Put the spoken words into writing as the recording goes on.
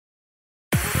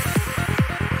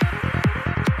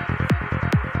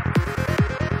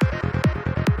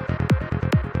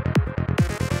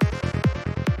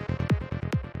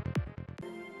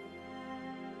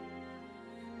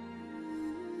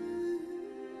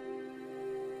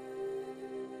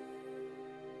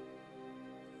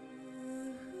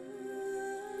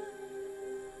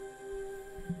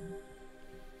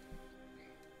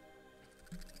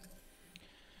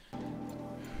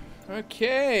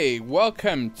Okay,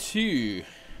 welcome to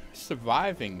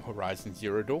Surviving Horizon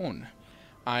Zero Dawn.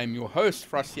 I'm your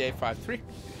host,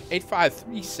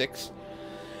 Frosty8536.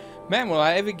 Man, will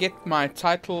I ever get my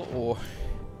title or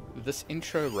this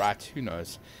intro right? Who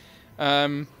knows?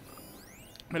 But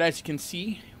as you can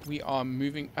see, we are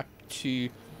moving up to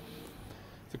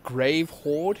the Grave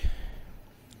Hoard.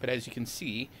 But as you can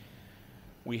see,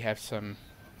 we have some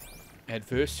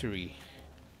adversarial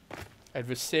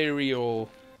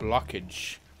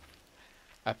blockage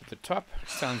up at the top.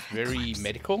 Sounds very Eclipse.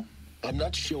 medical. I'm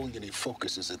not showing any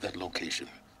focuses at that location.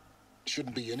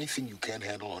 Shouldn't be anything you can't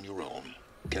handle on your own.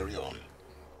 Carry on.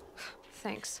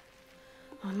 Thanks.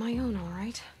 On my own, all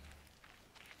right.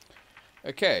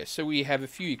 Okay, so we have a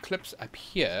few Eclipse up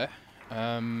here.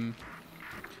 I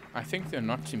think there are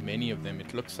not too many of them.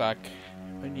 It looks like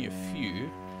only a few.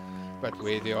 But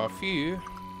where there are a few,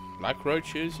 like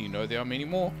roaches, you know there are many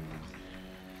more.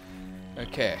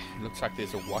 Okay, looks like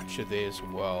there's a watcher there as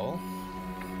well.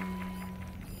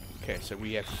 Okay, so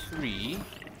we have 3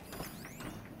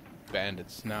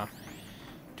 bandits. Now,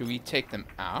 do we take them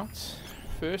out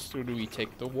first, or do we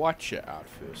take the watcher out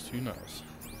first? Who knows?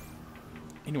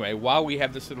 Anyway, while we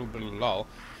have this little bit of lull,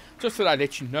 just thought I'd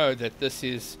let you know that this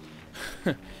is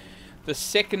the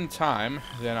second time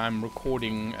that I'm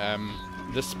recording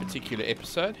this particular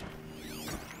episode.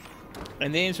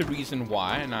 And there's a reason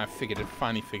why, and I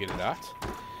finally figured it out.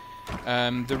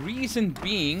 The reason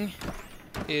being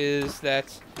is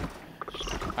that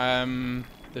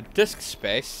the disk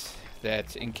space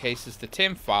that encases the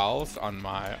temp files on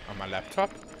my laptop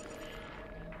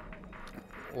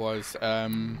was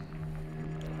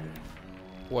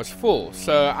full.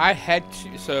 So I had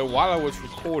to. So while I was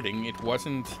recording, it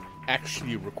wasn't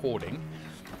actually recording.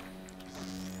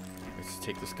 Let's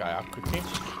take this guy out quickly.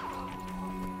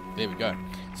 There we go.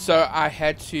 So I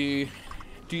had to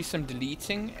do some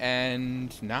deleting, and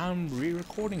now I'm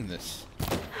re-recording this.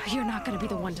 You're not gonna be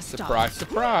the one to stop. Surprise,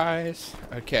 surprise.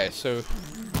 Okay, so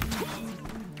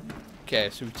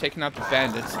we've taken out the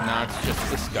bandits. Now it's just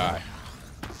this guy.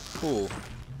 Cool.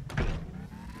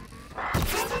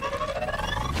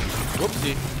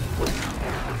 Whoopsie.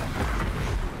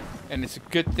 And it's a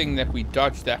good thing that we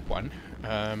dodged that one.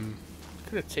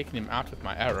 Could have taken him out with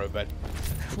my arrow, but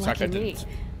looks like I didn't.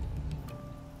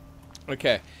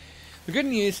 Okay, the good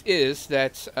news is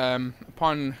that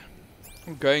upon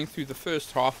going through the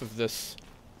first half of this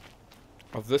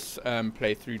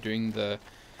playthrough, doing the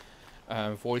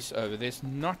voiceover, there's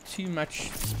not too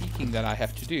much speaking that I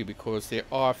have to do, because there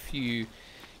are a few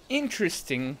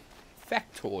interesting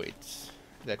factoids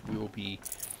that we'll be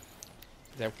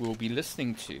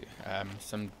listening to,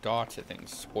 some data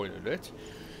things. Spoiler alert.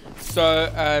 So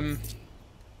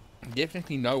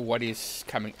definitely know what is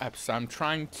coming up, so I'm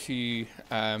trying to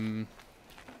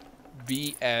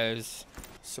be as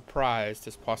surprised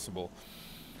as possible.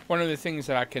 One of the things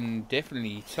that I can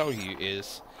definitely tell you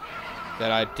is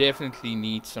that I definitely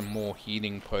need some more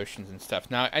healing potions and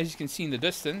stuff. Now, as you can see in the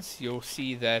distance, you'll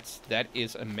see that that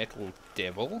is a metal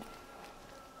devil.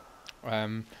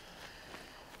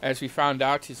 As we found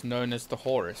out, is known as the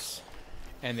Horus.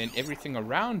 And then everything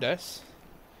around us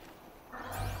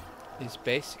is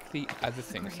basically other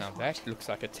things. Now that looks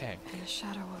like a tank. And the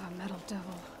shadow of a metal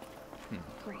devil.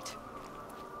 Great.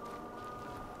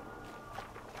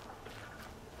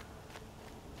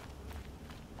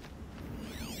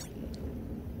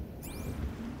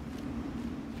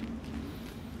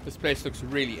 This place looks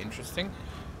really interesting.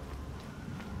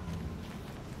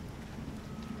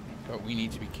 But we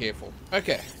need to be careful.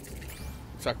 Okay.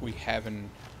 Looks like we have an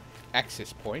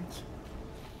access point.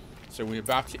 So we're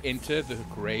about to enter the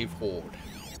Grave Hoard.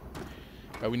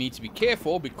 But we need to be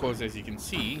careful, because as you can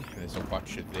see, there's a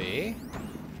watcher there.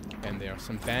 And there are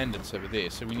some bandits over there.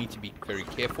 So we need to be very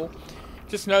careful.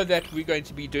 Just know that we're going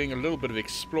to be doing a little bit of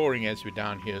exploring as we're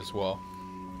down here as well.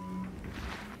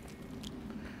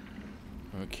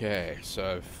 Okay,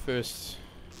 so first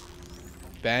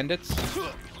bandits.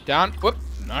 Down. Whoop,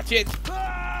 not yet.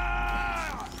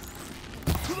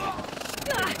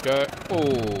 There we go. Oh,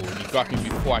 he got me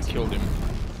before I killed him.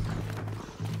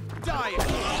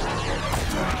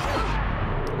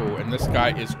 Oh, and this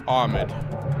guy is armored.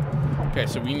 Okay,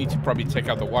 so we need to probably take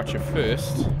out the watcher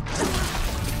first.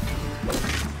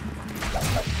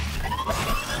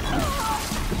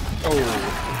 Oh.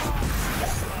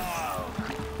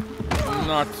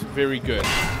 Not very good.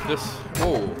 This...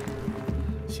 Oh.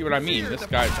 See what I mean? This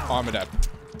guy's armored up.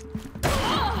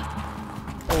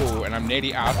 Oh, and I'm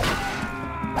nearly out.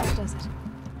 That does it.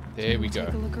 There we go.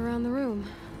 Take a look around the room.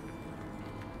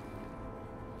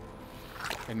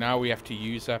 And now we have to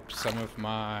use up some of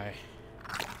my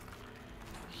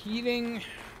healing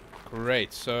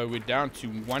Great, so we're down to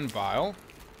 1 vial.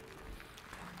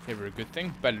 Never a good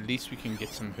thing, but at least we can get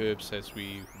some herbs as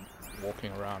we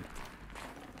walking around.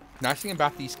 Nice thing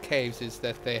about these caves is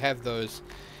that they have those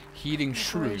healing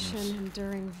shrooms. Operation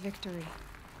Enduring Victory.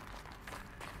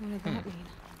 What did that mean?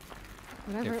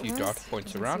 Whatever A few it data was,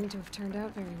 points doesn't around. seem to have turned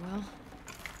out very well.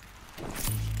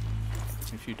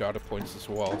 A few data points as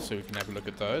well, so we can have a look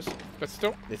at those. But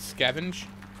still, let's scavenge.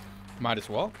 Might as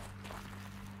well.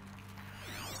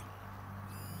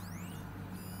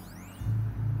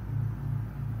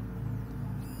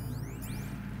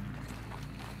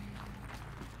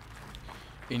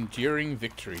 Enduring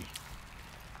Victory.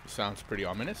 Sounds pretty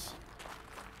ominous.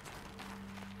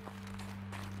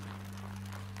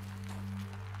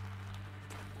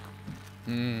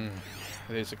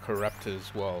 There's a corruptor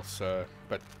as well, so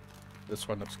but this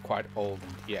one looks quite old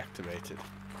and deactivated.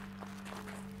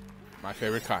 My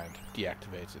favorite kind,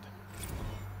 deactivated.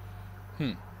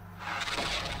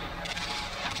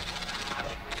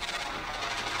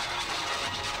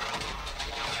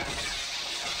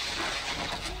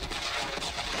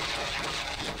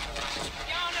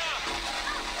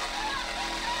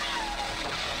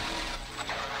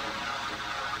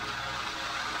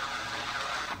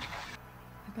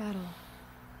 A battle.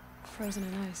 Frozen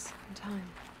in ice and time.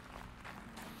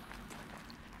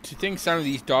 To think some of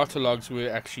these data logs were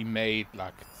actually made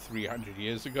like 300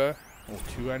 years ago, or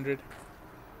 200.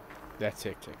 That's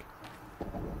hectic.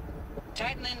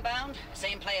 Titan inbound,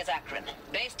 same play as Akron.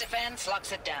 Base defense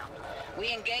locks it down.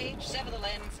 We engage, sever the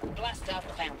lens, blast out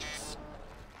the fountains.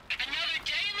 Another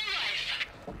day in the life.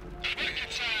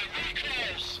 Rockets are really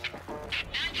close.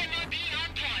 Anti-MRB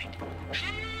on point.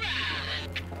 Hoorah!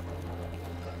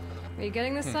 Are you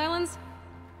getting this, Silence?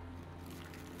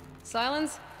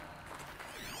 Silence?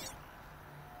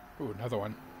 Ooh, another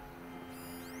one.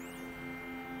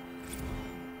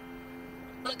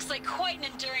 Looks like quite an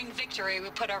enduring victory we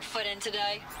put our foot in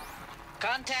today.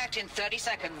 Contact in 30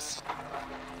 seconds.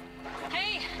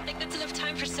 Hey, think that's enough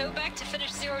time for Sobek to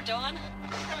finish Zero Dawn?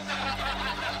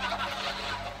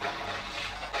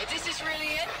 If this is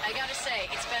really it, I gotta say,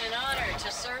 it's been an honor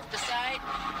to serve beside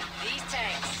these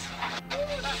tanks.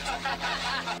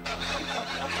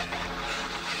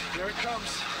 Here it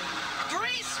comes.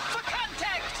 Brace for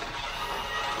contact!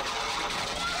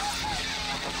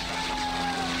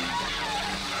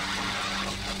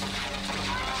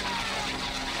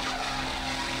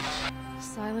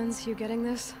 Silence, you getting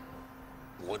this?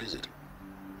 What is it?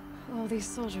 All these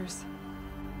soldiers.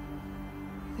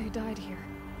 They died here.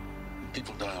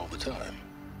 People die all the time.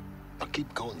 Now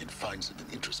keep going and find something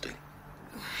interesting.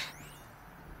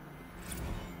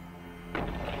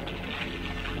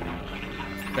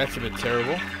 That's a bit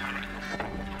terrible.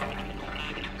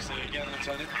 Say again,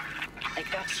 Lieutenant. I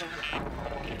got you.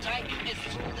 Titan is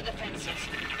through the defenses.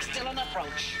 Still on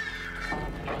approach.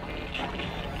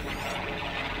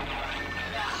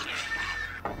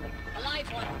 A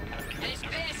live one. And it's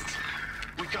pissed.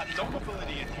 We've got no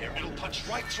mobility in here. It'll punch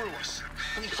right through us.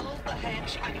 We hold the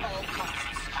hedge at all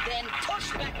costs. Then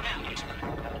push back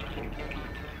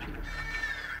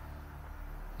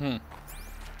out.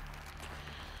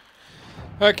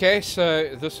 Okay,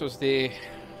 so this was their,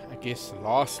 I guess,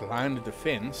 last line of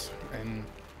defense, and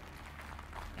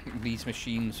these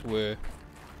machines were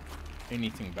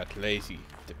anything but lazy,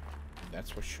 that's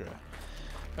for sure.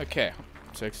 Okay,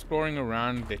 so exploring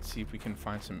around, let's see if we can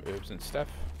find some herbs and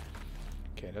stuff.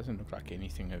 Okay, it doesn't look like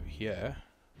anything over here,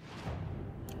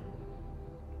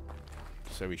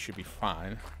 so we should be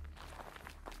fine.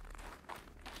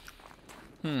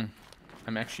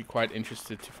 I'm actually quite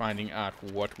interested to finding out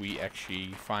what we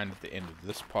actually find at the end of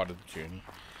this part of the journey.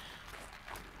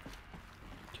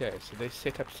 Okay, so they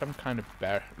set up some kind of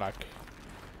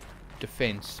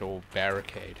defense or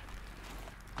barricade.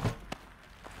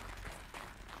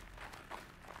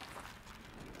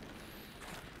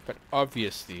 But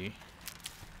obviously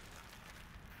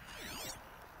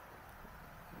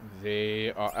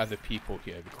there are other people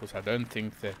here, because I don't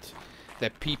think that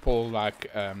people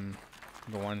like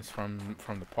the ones from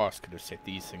the past could have set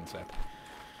these things up.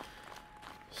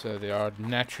 So they are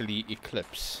naturally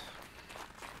Eclipse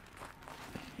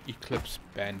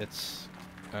bandits.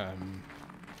 The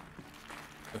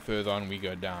further on we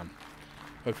go down,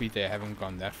 hopefully they haven't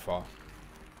gone that far.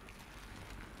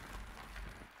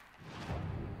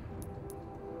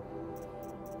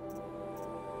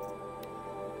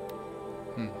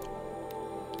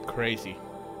 Crazy.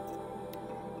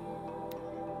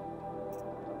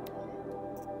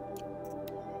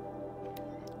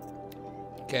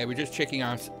 Okay, we're just checking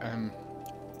out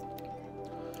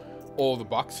all the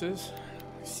boxes,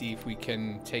 see if we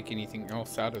can take anything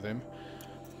else out of them.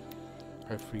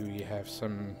 Hopefully we have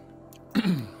some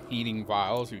healing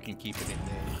vials. We can keep it in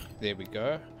there. There we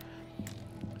go.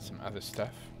 Some other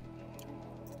stuff.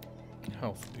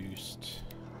 Health boost.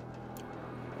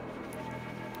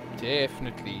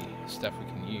 Definitely stuff we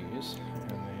can use.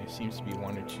 And there seems to be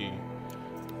 1 or 2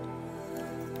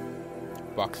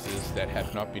 boxes that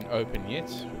have not been opened yet,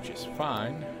 which is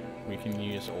fine. We can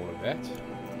use all of that.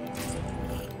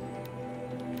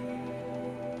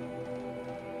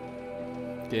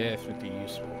 Definitely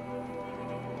useful.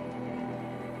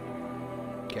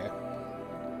 Okay.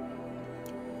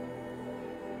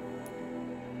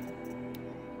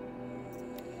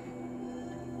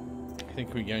 I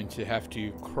think we're going to have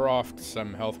to craft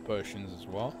some health potions as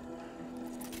well.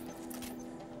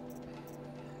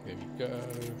 There we go.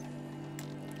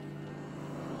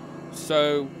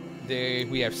 So there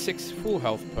we have 6 full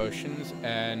health potions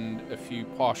and a few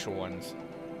partial ones.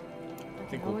 I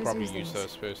think we'll probably use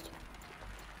those first.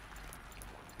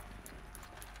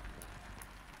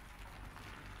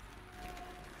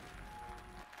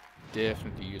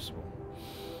 Definitely useful.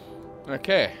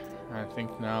 Okay, I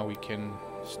think now we can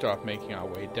start making our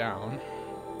way down.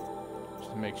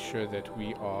 Just to make sure that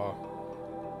we are...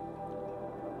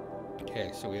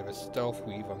 Okay, so we have a stealth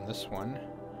weave on this one.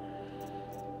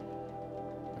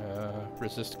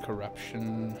 Resist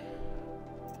corruption.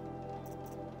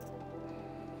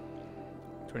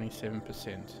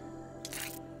 27%.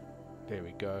 There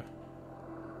we go.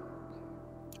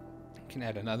 We can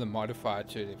add another modifier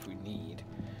to it if we need.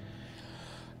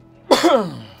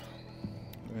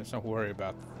 Let's not worry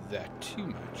about that too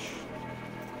much.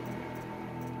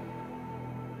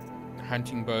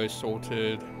 Hunting bow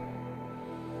sorted.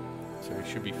 So we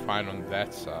should be fine on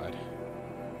that side.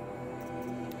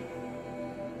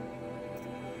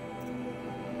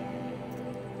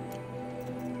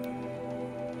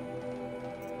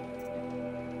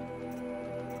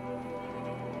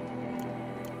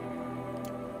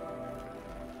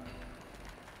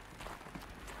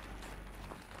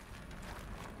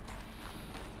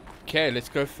 Okay, let's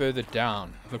go further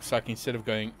down. Looks like instead of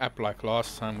going up like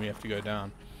last time, we have to go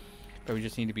down. But we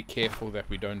just need to be careful that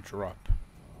we don't drop.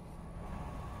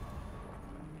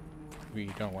 We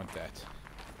don't want that.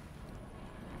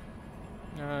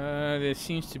 There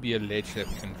seems to be a ledge that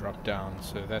we can drop down,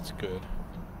 so that's good.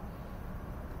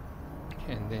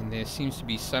 And then there seems to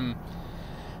be some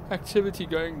activity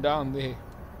going down there.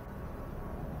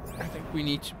 I think we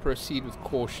need to proceed with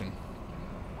caution.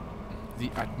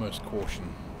 The utmost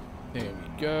caution. There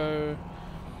we go.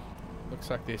 Looks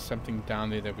like there's something down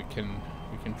there that we can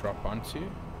drop onto.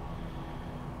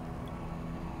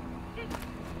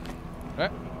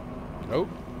 Nope.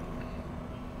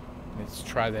 Let's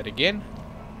try that again.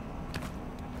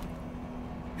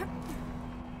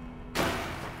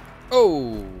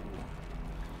 Oh.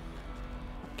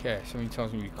 Okay, something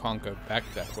tells me we can't go back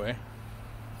that way.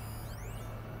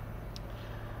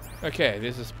 Okay,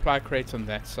 there's a supply crate on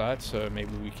that side, so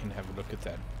maybe we can have a look at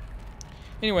that.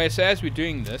 Anyway, so as we're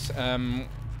doing this,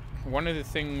 one of the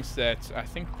things that I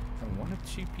think 1 or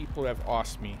 2 people have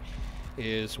asked me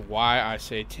is why I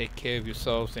say take care of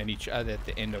yourselves and each other at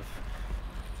the end of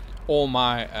all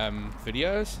my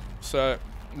videos. So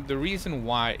the reason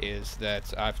why is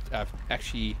that I'm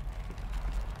actually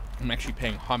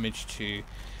paying homage to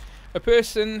a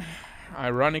person,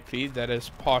 ironically, that has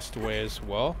passed away as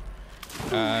well.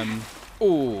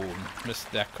 Oh,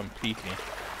 missed that completely.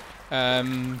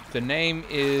 The name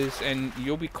is, and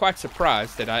you'll be quite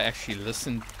surprised that I actually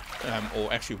listened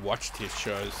or actually watched his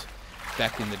shows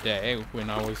back in the day when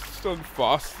I was still in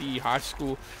varsity high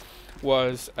school,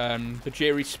 was the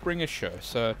Jerry Springer show.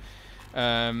 So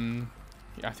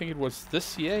I think it was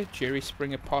this year Jerry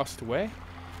Springer passed away,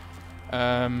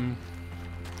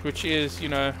 which is, you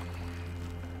know,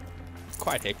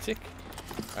 quite hectic.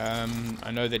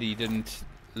 I know that he didn't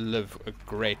live a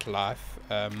great life,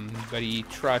 but he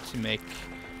tried to make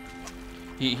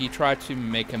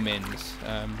amends,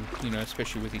 you know,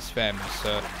 especially with his family.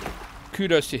 So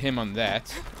kudos to him on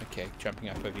that. Okay, jumping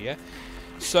up over here.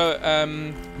 So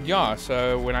yeah,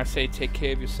 so when I say take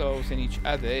care of yourselves and each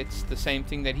other, it's the same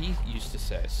thing that he used to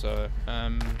say. So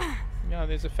yeah,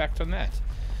 there's a fact on that.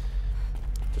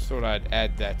 Just thought I'd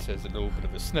add that as a little bit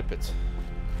of a snippet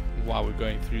while we're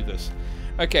going through this.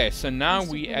 Okay, so now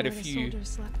we add a few.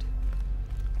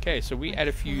 Okay, so we add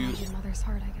a few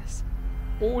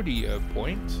audio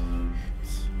points.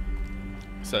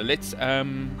 So let's have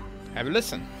a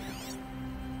listen.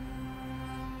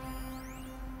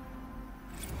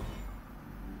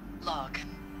 Log.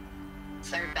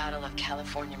 Third Battle of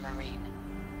California Marine.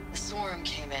 The swarm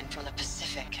came in from the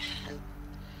Pacific, and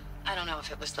I don't know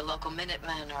if it was the local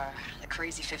Minutemen or the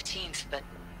Crazy 15th, but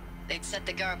They'd set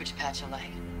the garbage patch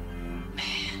alight.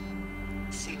 Man,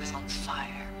 the sea was on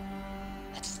fire.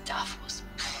 That stuff was...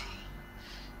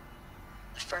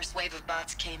 The first wave of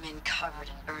bots came in covered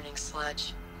in burning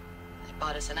sludge. They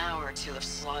bought us an hour or two of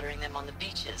slaughtering them on the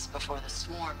beaches before the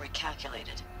swarm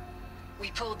recalculated.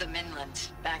 We pulled them inland,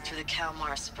 back through the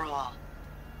Kalmar sprawl.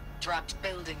 Dropped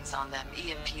buildings on them,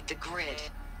 EMP'd the grid.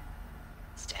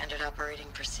 Standard operating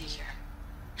procedure.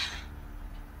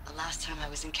 The last time I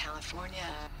was in California,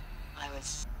 I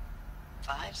was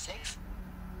 5, 6?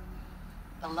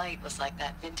 The light was like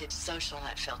that vintage social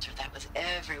net filter that was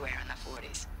everywhere in the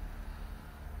 40s.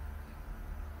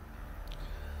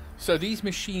 So these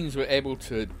machines were able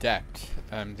to adapt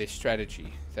their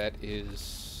strategy. That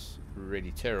is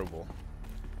really terrible.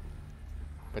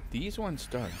 But these ones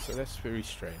don't, so that's very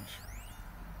strange.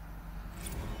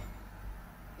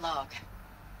 Log.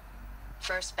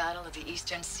 First battle of the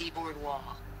eastern seaboard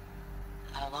wall.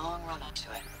 Had a long run up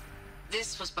to it.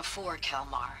 This was before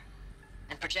Kalmar,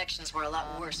 and projections were a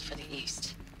lot worse for the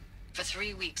east. For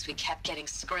 3 weeks we kept getting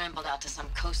scrambled out to some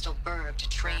coastal burg to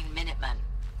train Minutemen.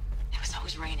 It was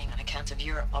always raining on account of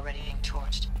Europe already being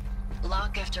torched.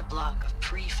 Block after block of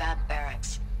prefab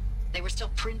barracks. They were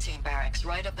still printing barracks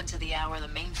right up until the hour the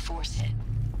main force hit.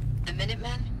 The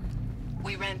Minutemen?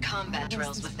 We ran combat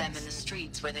drills with them in the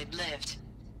streets where they'd lived,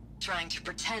 trying to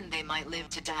pretend they might live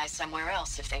to die somewhere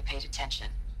else if they paid attention.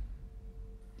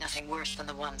 Nothing worse than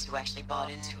the ones who actually bought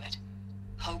into it.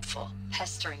 Hopeful,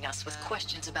 pestering us with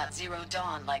questions about Zero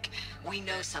Dawn like we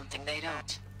know something they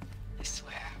don't. I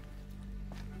swear,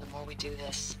 the more we do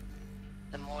this,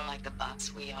 the more like the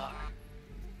bots we are.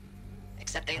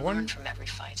 Except they learn from every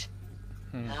fight.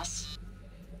 Us?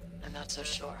 I'm not so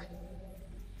sure.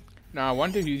 Now I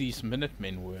wonder who these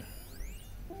Minutemen were.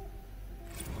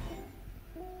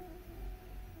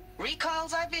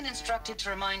 Recalls, I've been instructed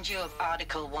to remind you of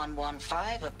Article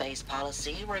 115 of base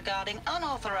policy regarding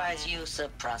unauthorized use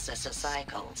of processor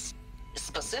cycles.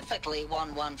 Specifically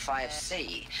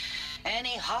 115C.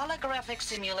 Any holographic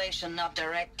simulation not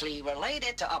directly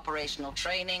related to operational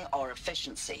training or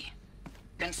efficiency.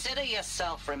 Consider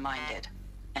yourself reminded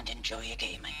and enjoy your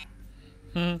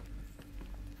gaming.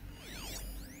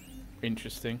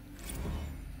 Interesting.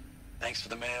 Thanks for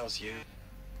the mails, you.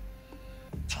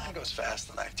 Time goes fast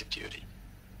on active duty.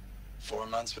 4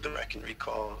 months with the wrecking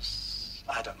recalls,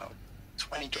 I don't know,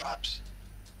 20 drops.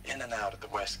 In and out of the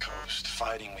West Coast,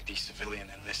 fighting with these civilian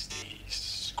enlistees,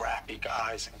 scrappy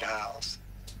guys and gals.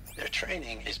 Their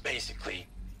training is basically,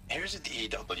 here's a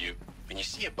DEW, when you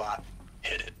see a bot,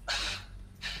 hit it.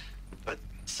 But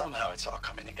somehow it's all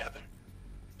coming together.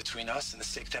 Between us and the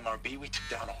 6th MRB, we took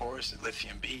down a horse at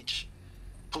Lithium Beach.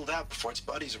 Pulled out before its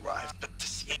buddies arrived, but to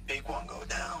see a big one go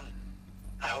down,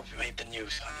 I hope you made the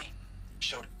news, honey.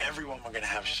 Showed everyone we're gonna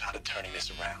have a shot at turning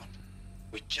this around.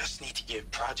 We just need to give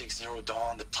Project Zero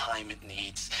Dawn the time it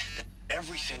needs, that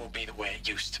everything will be the way it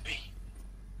used to be.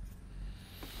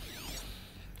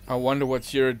 I wonder what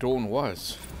Zero Dawn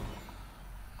was.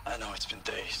 I know it's been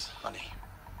days, honey.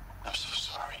 I'm so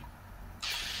sorry.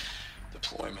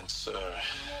 Deployments are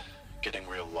getting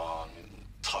real long and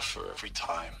tougher every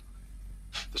time.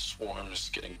 The swarm's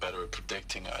getting better at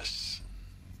predicting us.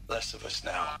 Less of us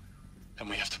now, and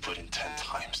we have to put in 10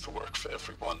 times the work for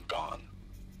everyone gone.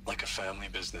 Like a family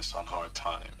business on hard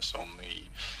times, only...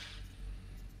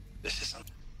 This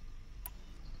isn't...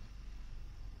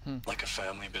 Like a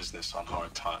family business on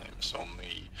hard times,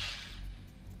 only...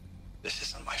 This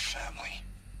isn't my family.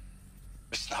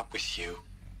 It's not with you.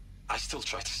 I still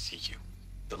try to see you.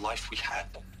 The life we had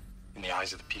in the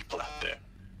eyes of the people out there.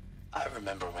 I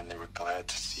remember when they were glad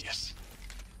to see us.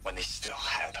 When they still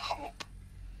had hope.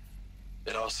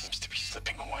 It all seems to be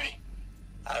slipping away.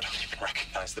 I don't even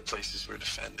recognize the places we're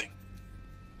defending.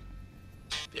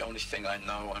 The only thing I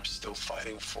know I'm still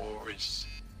fighting for is...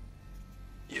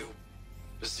 you.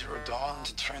 The Zero Dawn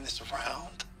to turn this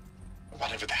around.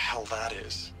 Whatever the hell that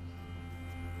is.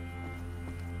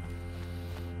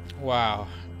 Wow.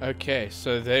 Okay,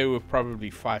 so they were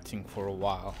probably fighting for a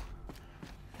while.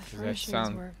 The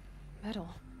furnishings were metal.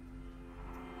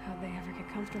 How'd they ever get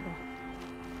comfortable?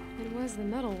 It was the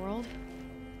metal world.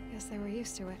 Guess they were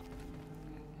used to it.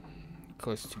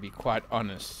 Because to be quite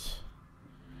honest,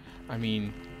 I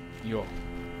mean,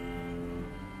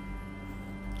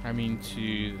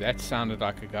 that sounded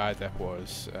like a guy that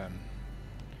was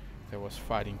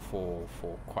fighting for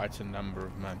quite a number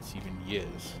of months, even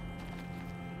years.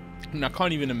 And I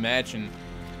can't even imagine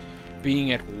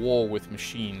being at war with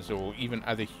machines or even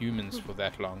other humans for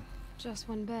that long. Just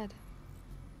one bed.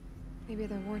 Maybe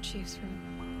the war chief's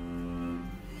room.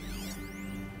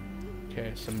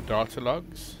 Okay, some data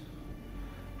logs.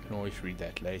 Can always read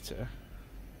that later.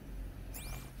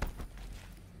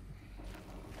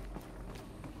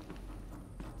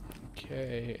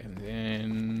 Okay, and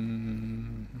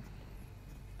then...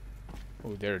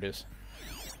 Oh, there it is.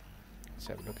 Let's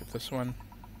have a look at this one.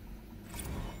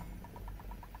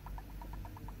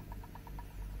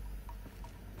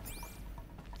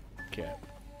 Okay.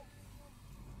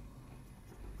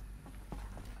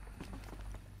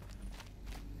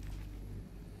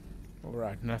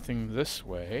 Alright, nothing this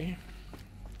way.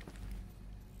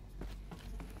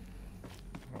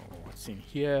 Oh, what's in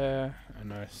here? I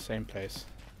know, same place.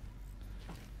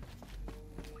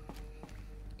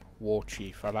 War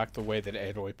Chief. I like the way that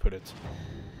Aloy put it.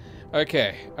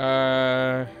 Okay,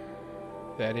 that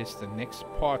is the next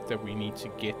part that we need to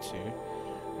get to.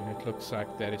 And it looks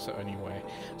like that is the only way.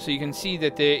 So you can see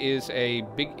that there is a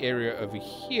big area over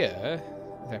here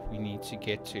that we need to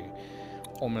get to.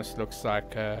 Almost looks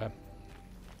like the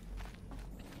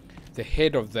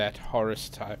head of that Horus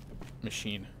type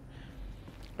machine.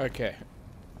 Okay.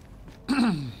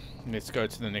 Let's go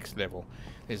to the next level.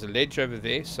 There's a ledge over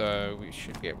there, so we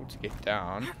should be able to get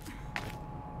down.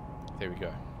 There we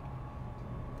go.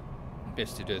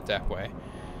 Best to do it that way.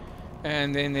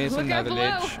 And then there's another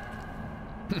ledge.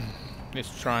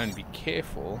 Let's try and be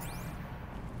careful.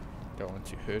 Don't want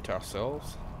to hurt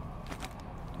ourselves.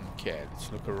 Okay,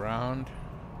 let's look around.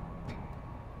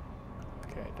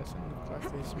 Okay, it doesn't look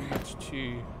like there's much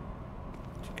to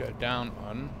go down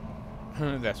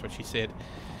on. That's what she said.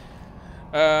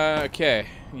 Okay,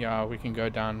 yeah, we can go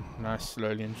down nice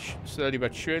slowly and slowly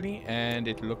but surely, and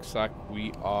it looks like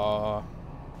we are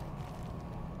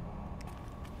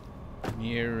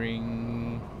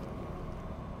nearing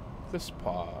this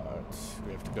part.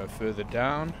 We have to go further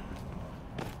down.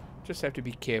 Just have to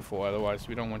be careful, otherwise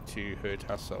we don't want to hurt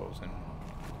ourselves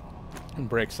and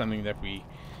break something that we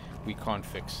can't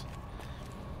fix.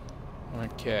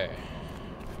 Okay,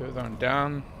 further on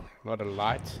down, a lot of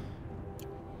light,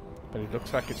 but it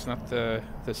looks like it's not the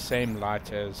same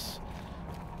light as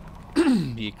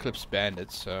the Eclipse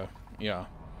bandits, so yeah.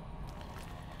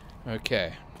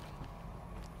 Okay,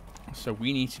 so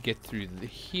we need to get through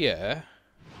here.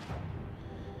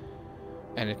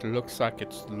 And it looks like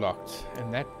it's locked.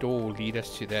 And that door will lead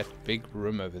us to that big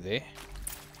room over there.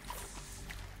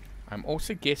 I'm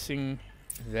also guessing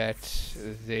that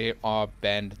there are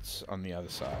bandits on the other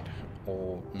side.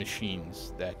 Or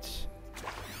machines that...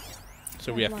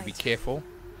 So we have to be careful.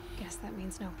 Guess that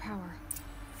means no power.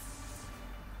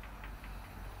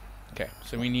 Okay,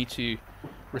 so we need to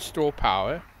restore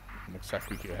power. Looks like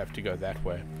we have to go that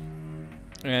way.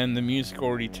 And the music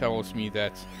already tells me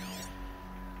that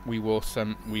we will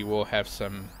have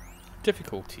some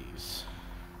difficulties.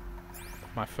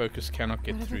 My focus cannot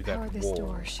get through that wall. This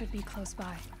door should be close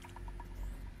by.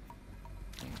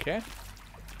 Okay.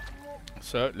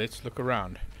 So let's look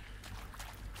around.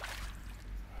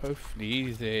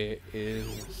 Hopefully there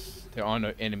are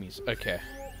no enemies. Okay.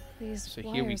 These so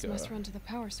here we go. Must run to the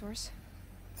power source.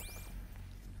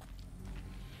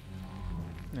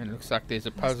 And it looks like there's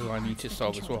a puzzle I need to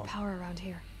solve as well. Power around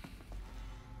here.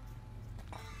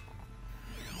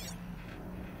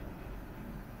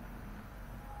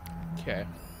 Okay.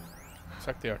 Looks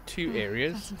like there are two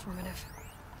areas. That's informative.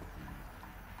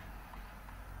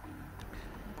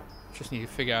 Just need to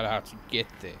figure out how to get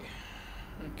there.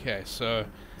 Okay, so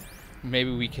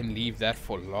maybe we can leave that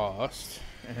for last.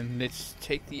 And let's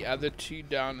take the other two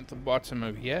down at the bottom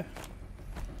over here.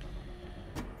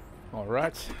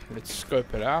 Alright, let's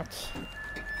scope it out.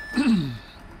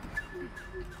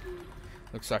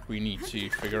 Looks like we need to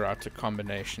figure out a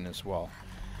combination as well.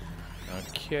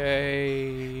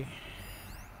 Okay.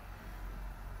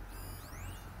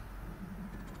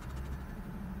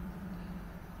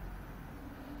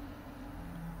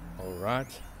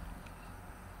 Alright.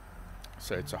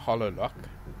 So it's a hollow lock.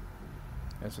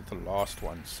 As with the last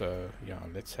one, so yeah,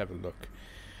 let's have a look.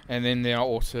 And then there are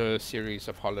also a series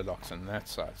of hollow locks on that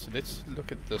side. So let's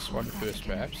look at this one first,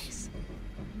 perhaps.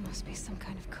 Must be some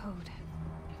kind of code.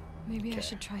 Maybe I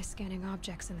should try scanning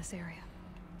objects in this area.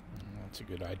 That's a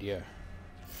good idea.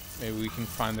 Maybe we can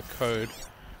find the code.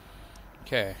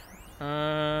 Okay.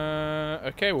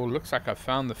 Okay, well, looks like I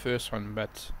found the first one,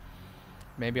 but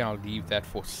maybe I'll leave that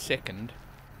for second.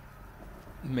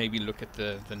 Maybe look at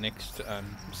the next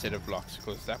set of blocks,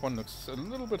 because that one looks a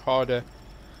little bit harder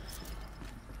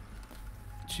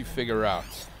to figure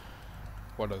out.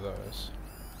 What are those?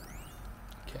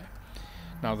 Okay.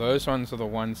 Now those ones are the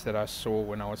ones that I saw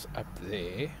when I was up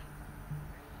there.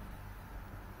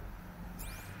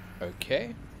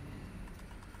 Okay.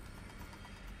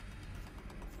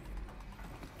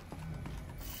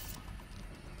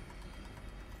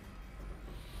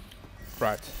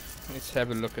 Right. Let's have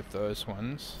a look at those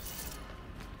ones.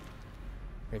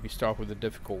 Maybe start with the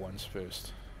difficult ones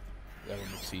first. That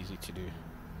one looks easy to do.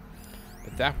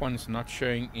 But that one's not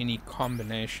showing any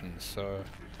combinations, so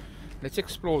let's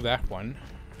explore that one.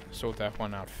 Sort that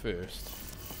one out first.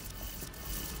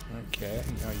 Okay,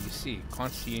 now you see,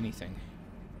 can't see anything.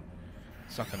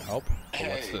 It's not gonna help. Oh,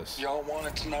 what's this? Y'all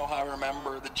wanted to know how I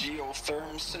remember the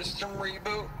geotherm system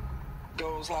reboot?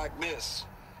 Goes like this.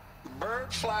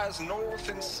 Bird flies north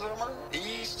in summer,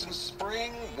 east in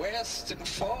spring, west in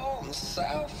fall, and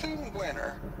south in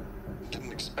winter.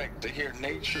 Didn't expect to hear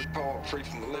nature poetry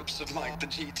from the lips of Mike the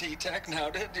GT Tech now,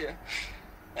 did you?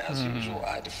 As usual,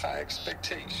 I defy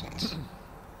expectations.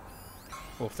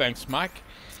 Well, thanks, Mike.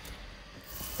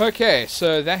 Okay,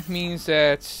 so that means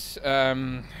that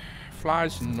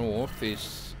flies north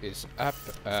is up,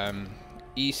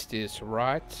 east is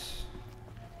right,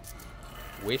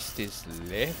 west is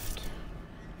left,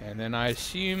 and then I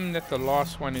assume that the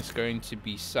last one is going to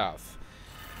be south.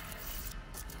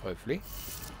 Hopefully.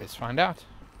 Let's find out.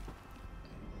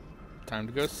 Time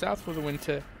to go south for the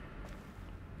winter.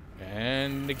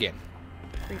 And again.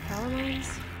 3 power lines,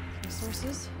 3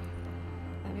 sources.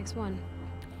 That makes 1.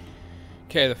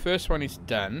 Okay, the first one is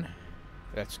done.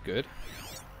 That's good.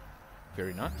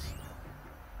 Very nice.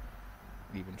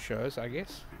 It even shows, I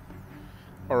guess.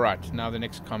 Alright, now the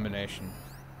next combination.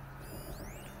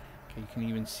 Okay, you can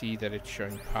even see that it's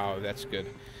showing power. That's good.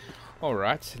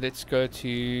 Alright, let's go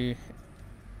to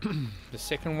the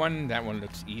second one. That one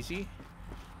looks easy.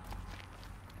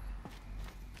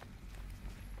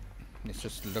 Let's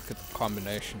just look at the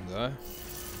combination though.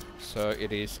 So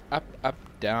it is up, up,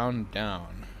 down,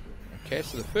 down. Okay,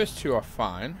 so the first 2 are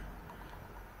fine.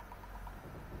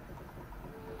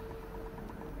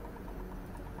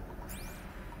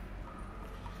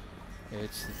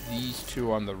 It's these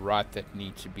 2 on the right that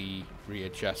need to be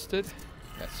readjusted.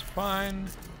 That's fine.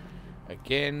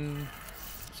 Again.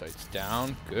 So it's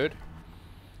down. Good.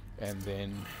 And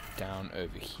then down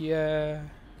over here.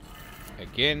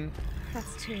 Again.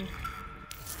 That's 2.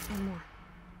 1 more.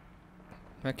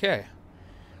 Okay.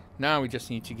 Now we just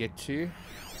need to get to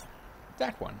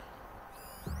that one.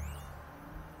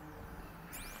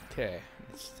 Okay.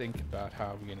 Let's think about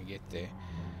how we're going to get there.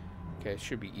 Okay, it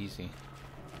should be easy.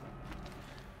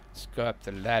 Let's go up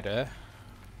the ladder.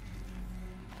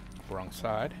 Wrong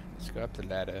side. Let's go up the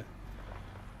ladder.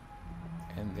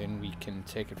 And then we can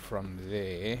take it from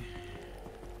there.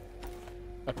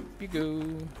 Up you go.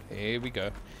 There we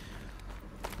go.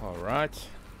 Alright.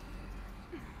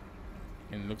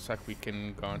 And it looks like we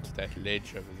can go onto that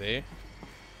ledge over there.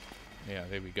 Yeah,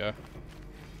 there we go.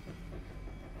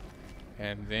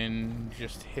 And then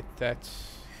just hit that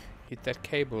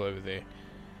cable over there.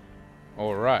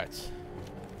 Alright.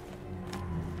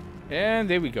 And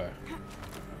there we go.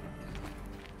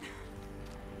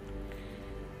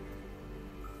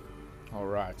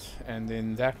 Alright, and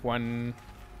then that one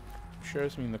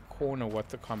shows me in the corner what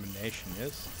the combination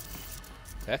is.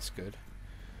 That's good.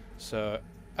 So,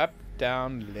 up,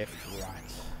 down, left,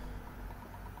 right.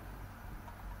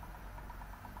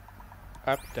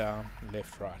 Up, down,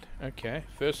 left, right. Okay,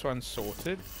 first one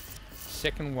sorted.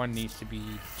 Second one needs to be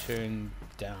turned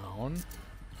down.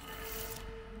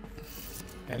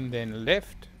 And then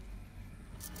left.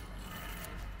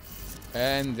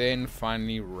 And then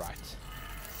finally right.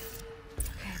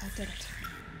 Okay, that did it.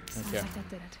 Sounds like that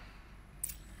did it.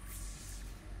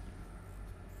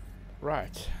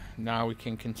 Right, now we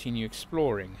can continue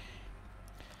exploring.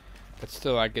 But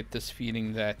still, I get this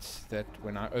feeling that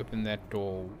when I open that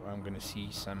door, I'm going to see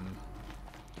something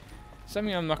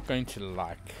I'm not going to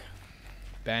like.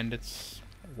 Bandits,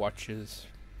 watchers,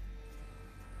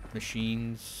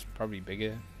 machines, probably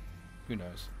bigger. Who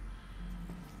knows?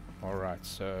 Alright,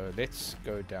 so let's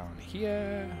go down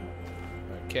here.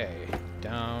 Okay,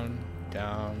 down,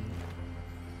 down.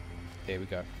 There we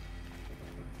go.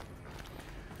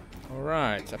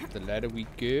 Alright, up the ladder we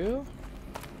go.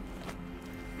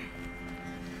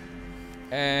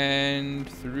 And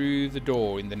through the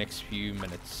door in the next few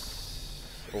minutes.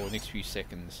 Or next few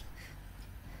seconds.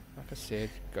 Like I said,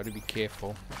 got to be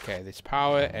careful. Okay, there's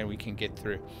power and we can get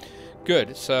through.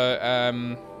 Good, so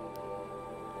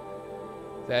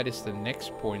that is the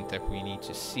next point that we need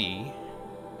to see.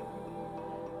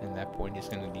 And that point is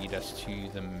going to lead us to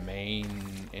the main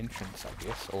entrance, I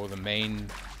guess. Or the main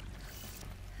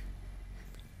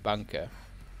bunker.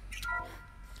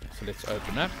 So let's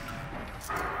open up.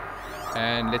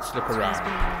 And let's look around.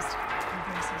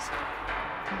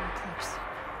 Eclipse.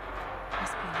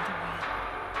 Must be another way.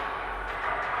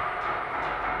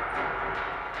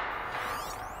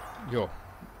 Yo,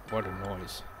 what a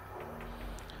noise.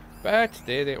 But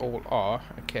there they all are.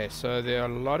 Okay, so there are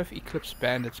a lot of Eclipse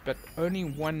bandits, but only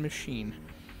one machine.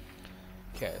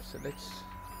 Okay, so let's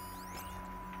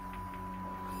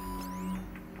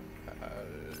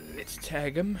let's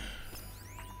tag him.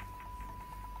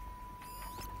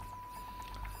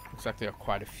 Looks like there are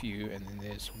quite a few, and then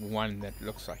there's one that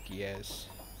looks like he's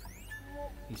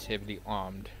heavily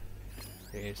armed.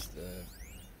 There's the...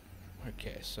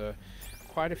 Okay, so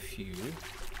quite a few.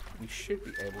 We should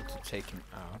be able to take him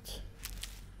out.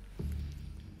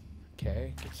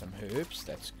 Okay, get some herbs,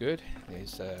 that's good.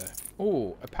 There's a...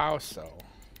 Oh, a power cell.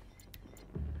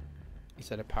 Is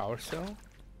that a power cell?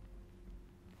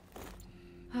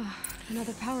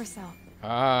 Another power cell.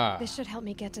 Ah. This should help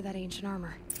me get to that ancient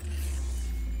armor.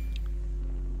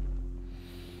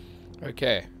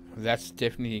 Okay, that's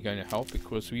definitely going to help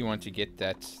because we want to get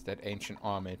that ancient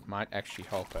armor. It might actually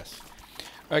help us.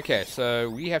 Okay, so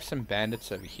we have some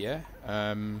bandits over here.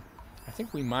 I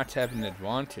think we might have an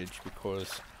advantage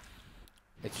because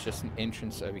it's just an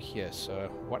entrance over here.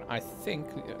 So what I think,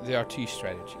 there are two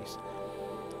strategies.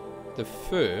 The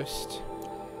first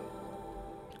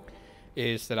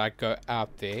is that I go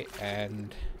out there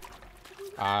and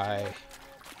I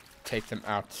take them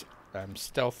out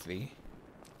stealthily,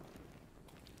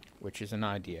 which is an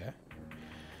idea.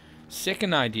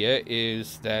 Second idea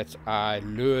is that I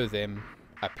lure them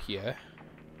up here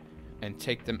and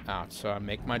take them out. So I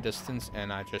make my distance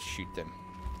and I just shoot them.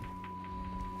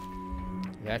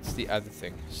 That's the other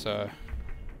thing. So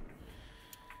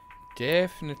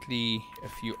definitely a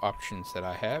few options that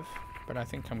I have, but I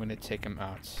think I'm going to take them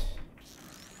out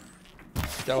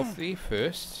stealthily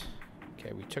first.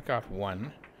 Okay, we took out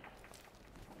one.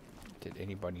 Did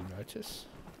anybody notice?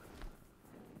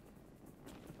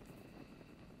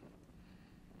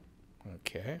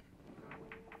 Okay.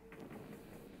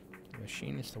 The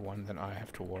machine is the one that I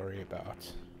have to worry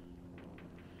about.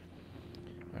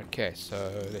 Okay,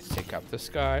 so let's take out this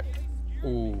guy.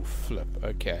 Ooh, flip.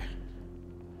 Okay.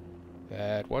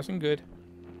 That wasn't good.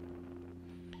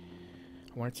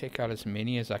 I want to take out as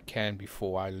many as I can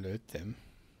before I alert them.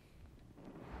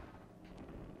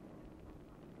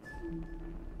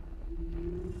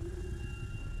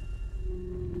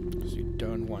 So you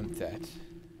don't want that.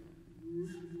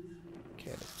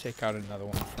 Okay, let's take out another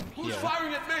one from here. Who's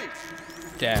firing at me?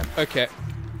 Damn, okay.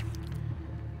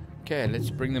 Okay, let's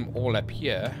bring them all up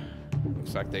here.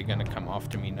 Looks like they're gonna come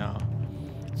after me now.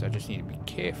 So I just need to be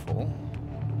careful.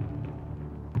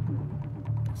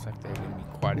 Looks like there are gonna be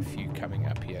quite a few coming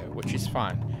up here, which is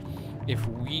fine. If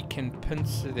we can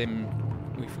pincer them,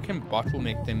 if we can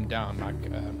bottleneck them down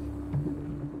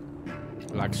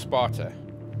like Sparta.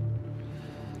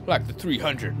 Like the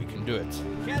 300, we can do it.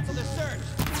 Cancel the search.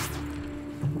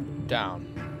 Down.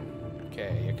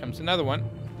 Okay, here comes another one.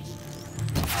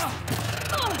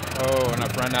 Oh, and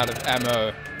I've run out of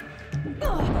ammo.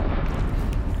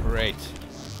 Great.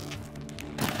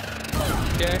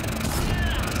 Okay.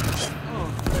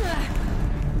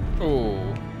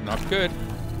 Oh, not good.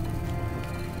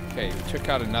 Okay, we took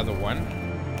out another one.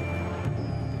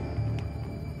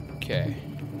 Okay.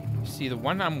 See, the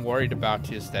one I'm worried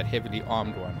about is that heavily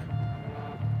armed one.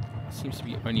 Seems to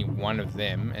be only one of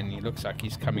them, and he looks like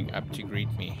he's coming up to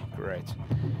greet me. Great.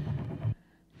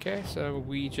 Okay, so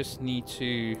we just need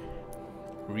to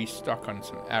restock on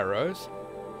some arrows.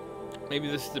 Maybe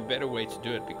this is a better way to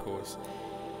do it, because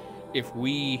if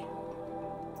we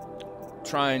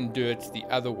try and do it the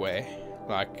other way,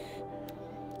 like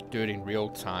do it in real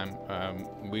time,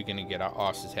 we're going to get our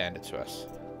asses handed to us.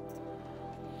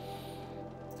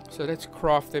 So let's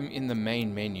craft them in the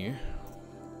main menu.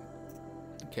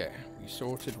 Okay, we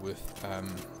sorted with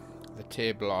the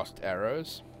tear blast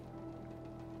arrows.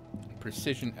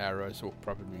 Precision arrows will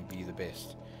probably be the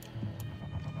best.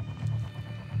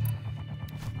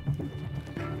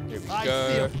 There we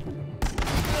go.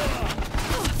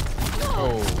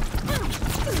 Oh.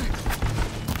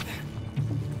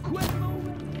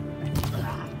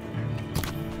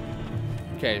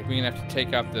 Okay, we're gonna have to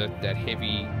take out that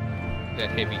heavy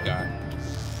guy.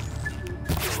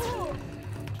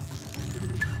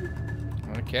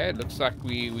 Okay, it looks like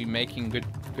we're making good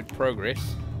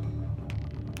progress.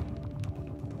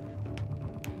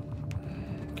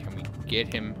 Can we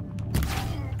get him?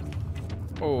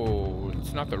 Oh,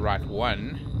 it's not the right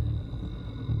one.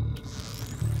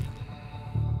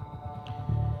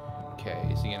 Okay,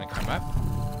 is he gonna come up?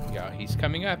 Yeah, he's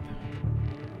coming up.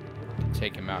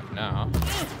 Take him out now.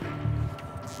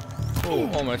 Oh,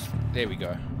 almost. There we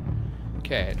go.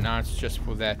 Okay, now it's just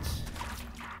for that.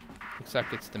 Looks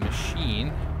like it's the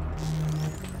machine.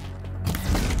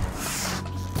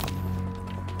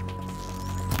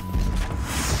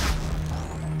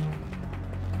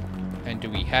 And do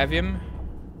we have him?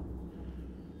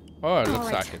 Oh, it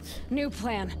looks like it. New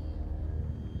plan.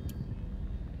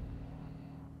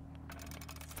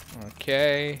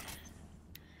 Okay.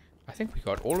 I think we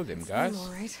got all of them, guys.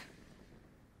 All right.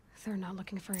 They're not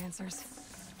looking for answers.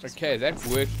 Okay,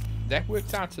 that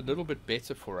worked out a little bit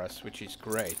better for us, which is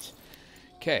great.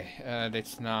 Okay,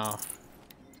 let's now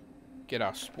get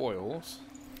our spoils.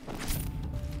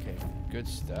 Okay, good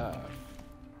stuff.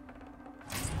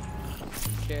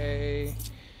 Okay.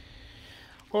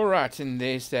 Alright, and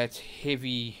there's that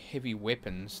heavy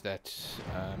weapons that,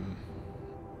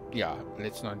 yeah,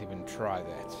 let's not even try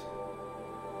that.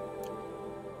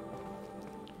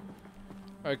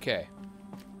 Okay.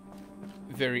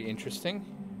 Very interesting.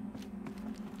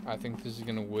 I think this is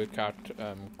going to work out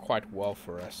quite well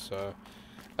for us. So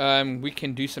we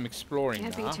can do some exploring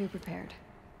now. Can't be too prepared.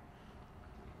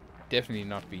 Definitely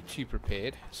not be too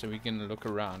prepared. So we're going to look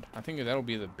around. I think that'll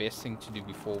be the best thing to do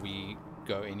before we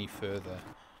go any further.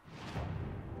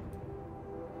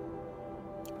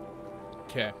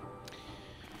 Okay.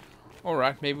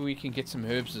 Alright, maybe we can get some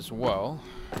herbs as well.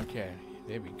 Okay,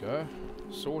 there we go.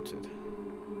 Sorted.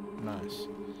 Nice.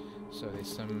 So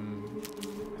there's some,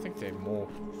 I think they're more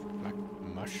like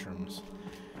mushrooms.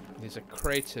 There's a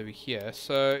crate over here.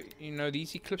 So, you know,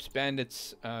 these Eclipse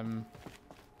bandits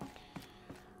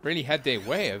really had their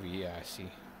way over here, I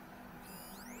see.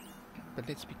 But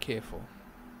let's be careful.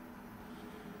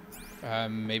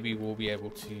 Maybe we'll be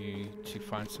able to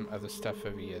find some other stuff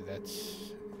over here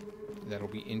that'll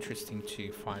be interesting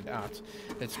to find out.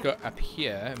 Let's go up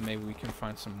here. Maybe we can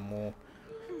find some more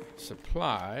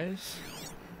supplies.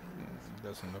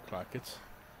 Doesn't look like it.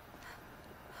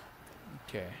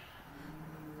 Okay.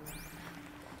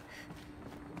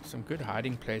 Some good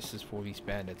hiding places for these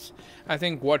bandits. I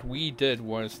think what we did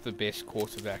was the best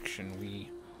course of action.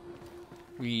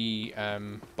 We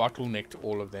bottlenecked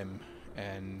all of them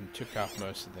and took out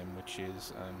most of them, which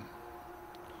is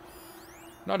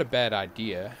not a bad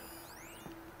idea.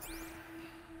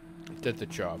 It did the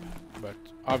job, but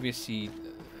obviously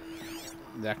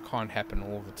that can't happen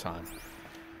all the time.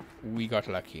 We got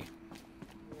lucky,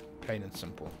 plain and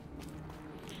simple.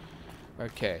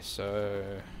 Okay, so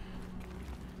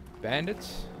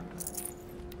bandits,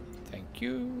 thank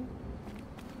you.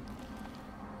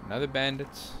 Another bandit.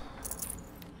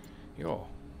 Yo.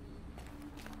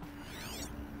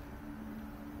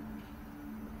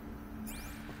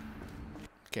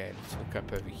 Okay, let's look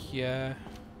up over here.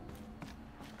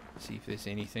 See if there's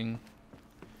anything.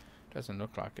 Doesn't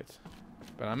look like it.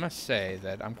 But I must say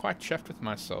that I'm quite chuffed with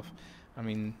myself. I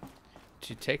mean,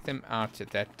 to take them out at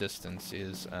that distance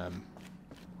is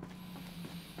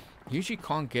usually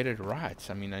can't get it right.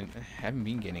 I mean, I haven't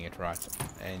been getting it right.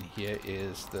 And here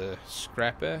is the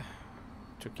scrapper.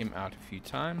 Took him out a few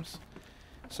times.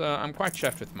 So I'm quite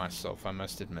chuffed with myself, I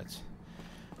must admit.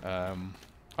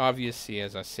 Obviously,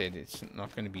 as I said, it's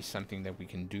not going to be something that we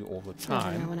can do all the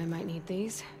time. Never know when I might need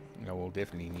these. No, we'll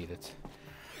definitely need it.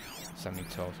 Something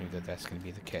tells me that that's going to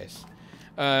be the case.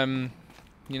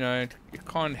 You know, it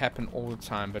can't happen all the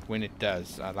time, but when it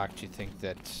does, I like to think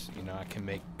that, you know, I can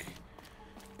make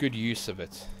good use of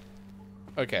it.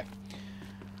 Okay.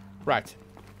 Right.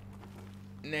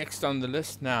 Next on the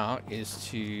list now is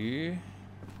to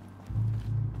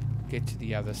get to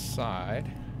the other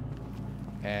side.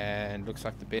 And looks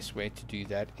like the best way to do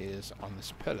that is on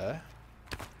this pillar.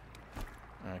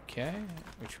 Okay,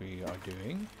 which we are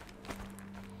doing.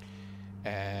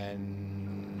 And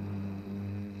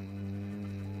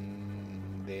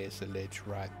there's a ledge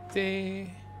right there.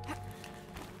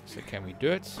 So can we do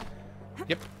it?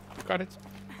 Yep, got it.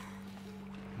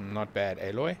 Not bad,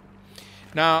 Aloy.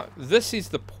 Now, this is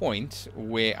the point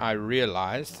where I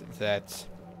realized that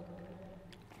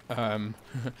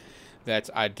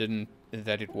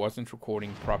that it wasn't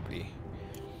recording properly.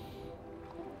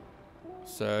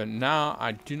 So now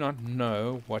I do not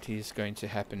know what is going to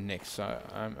happen next. So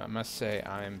I must say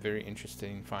I am very interested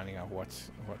in finding out what's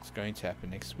going to happen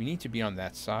next. We need to be on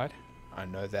that side. I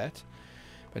know that.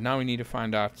 But now we need to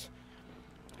find out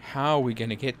how we're going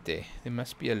to get there. There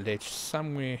must be a ledge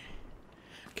somewhere.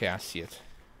 Okay, I see it.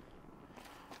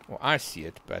 Well, I see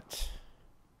it, but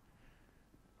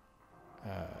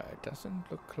it doesn't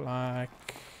look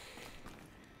like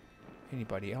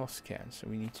anybody else can. So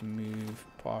we need to move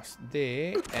past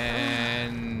there,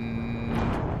 and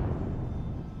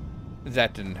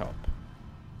that didn't help.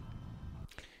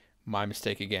 My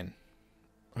mistake again.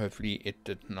 Hopefully it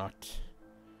did not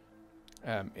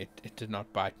it did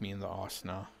not bite me in the arse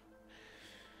now.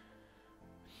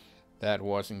 That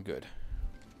wasn't good.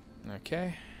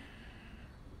 Okay.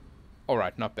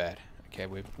 Alright, not bad. Okay,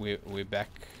 we're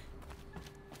back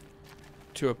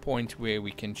to a point where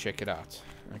we can check it out.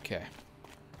 Okay,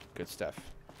 good stuff.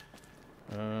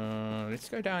 Let's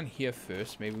go down here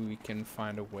first. Maybe we can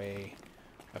find a way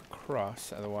across.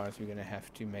 across, otherwise we're going to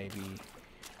have to maybe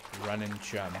run and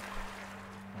jump.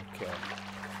 Okay.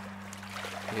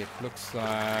 It looks like...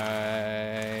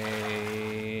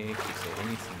 Is there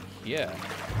anything here?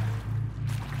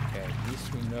 Okay, at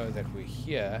least we know that we're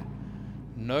here.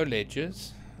 No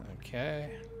ledges.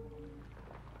 Okay.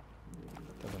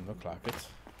 Doesn't look like it.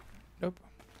 Nope.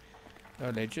 No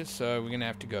ledges, so we're going to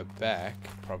have to go back,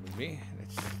 probably.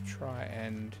 Let's try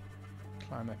and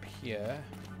climb up here.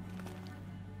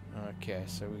 Okay,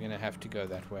 so we're going to have to go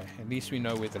that way. At least we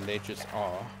know where the ledges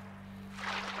are.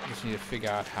 Just need to figure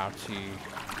out how to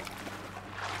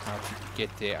get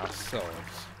there ourselves.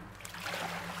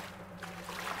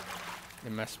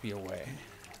 There must be a way.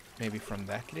 Maybe from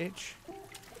that ledge?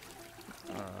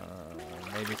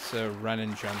 Maybe it's a run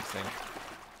and jump thing.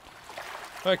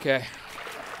 Okay.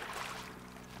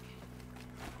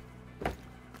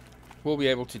 We'll be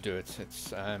able to do it.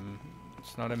 It's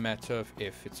not a matter of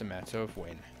if, it's a matter of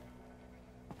when.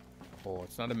 Or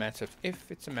it's not a matter of if,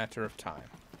 it's a matter of time.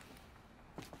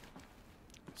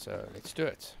 So let's do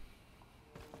it.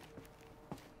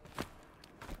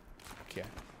 Okay.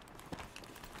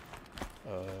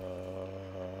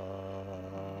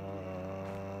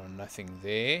 Nothing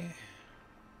there.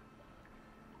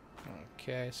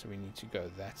 Okay, so we need to go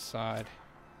that side.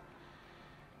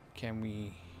 Can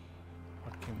we...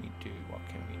 What can we do? What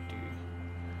can we do?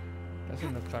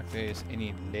 Doesn't look like there's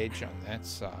any ledge on that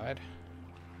side.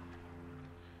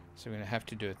 So we're going to have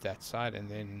to do it that side and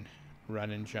then run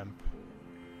and jump.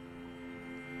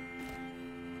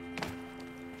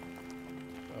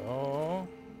 Oh.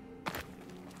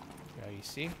 Yeah, you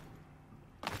see?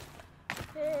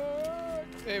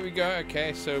 There we go.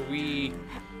 Okay, so we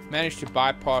managed to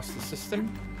bypass the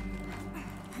system.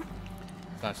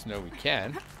 It's nice to know we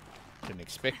can. Didn't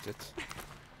expect it.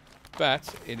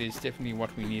 But it is definitely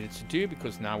what we needed to do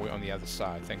because now we're on the other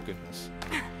side. Thank goodness.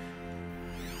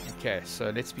 Okay, so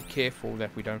let's be careful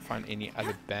that we don't find any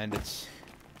other bandits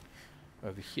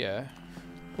over here.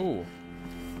 Ooh.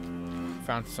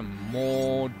 Found some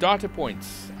more data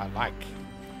points I like.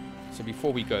 So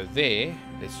before we go there,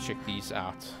 let's check these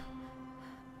out.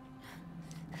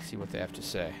 See what they have to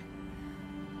say.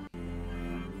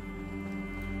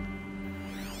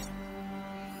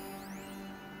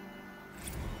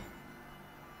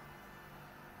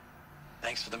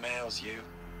 Thanks for the mails, you.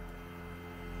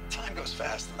 Time goes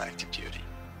fast in active duty.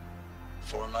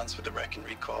 4 months with the wreck and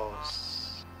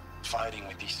recalls, fighting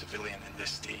with these civilian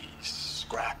enlistees,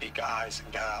 scrappy guys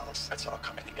and gals, that's all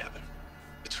coming together.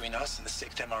 Between us and the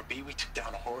 6th MRB, we took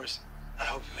down a horse. I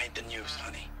hope it made the news,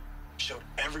 honey. Showed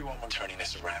everyone we're turning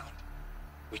this around.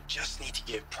 We just need to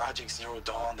give Project Zero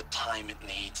Dawn the time it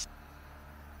needs.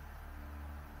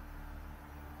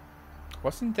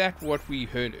 Wasn't that what we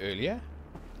heard earlier?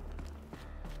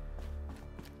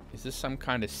 Is this some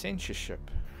kind of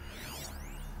censorship?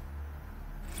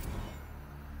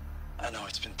 I know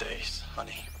it's been days,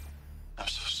 honey. I'm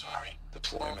so sorry.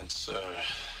 Deployment's,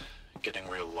 getting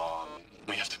real long.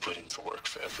 We have to put into work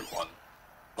for everyone.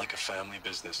 Like a family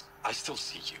business. I still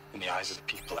see you in the eyes of the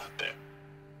people out there.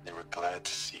 They were glad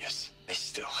to see us. They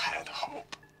still had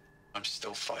hope. I'm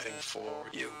still fighting for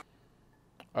you.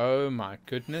 Oh my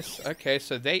goodness. Okay,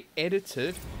 so they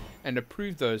edited and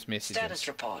approved those messages. Status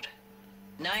report.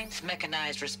 9th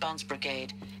Mechanized Response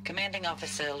Brigade, Commanding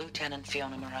Officer Lieutenant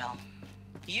Fiona Morrell.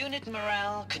 Unit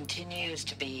morale continues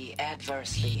to be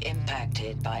adversely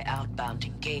impacted by outbound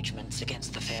engagements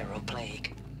against the Pharaoh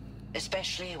Plague,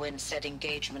 especially when said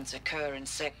engagements occur in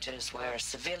sectors where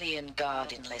civilian guard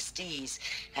enlistees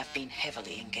have been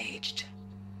heavily engaged.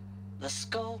 The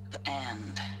scope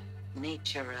and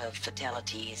nature of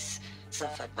fatalities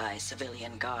suffered by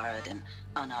civilian guard and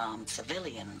unarmed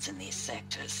civilians in these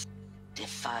sectors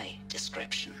defy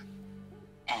description.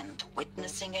 And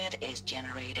witnessing it is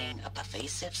generating a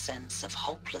pervasive sense of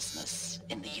hopelessness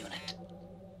in the unit.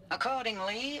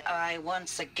 Accordingly, I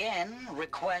once again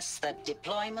request that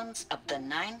deployments of the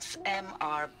 9th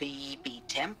MRB be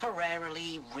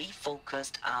temporarily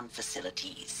refocused on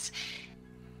facilities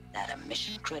that are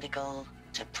mission critical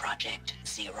to Project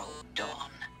Zero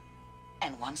Dawn.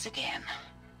 And once again,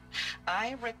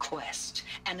 I request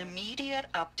an immediate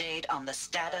update on the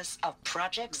status of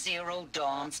Project Zero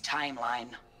Dawn's timeline.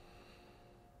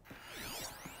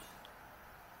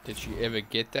 Did she ever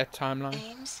get that timeline?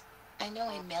 James, I know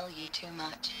I mail you too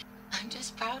much. I'm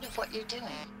just proud of what you're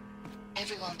doing.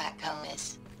 Everyone back home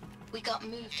is. We got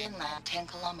moved inland 10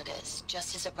 kilometers,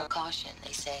 just as a precaution,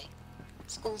 they say.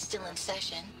 School's still in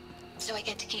session, so I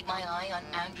get to keep my eye on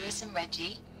Andrews and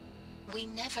Reggie. We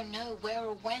never know where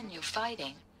or when you're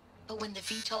fighting. But when the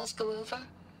VTOLs go over,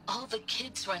 all the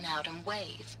kids run out and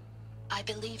wave. I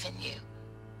believe in you.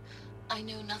 I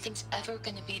know nothing's ever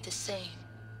gonna be the same,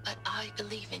 but I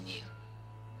believe in you.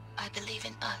 I believe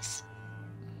in us.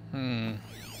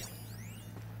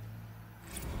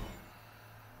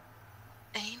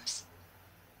 Ames,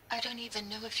 I don't even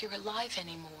know if you're alive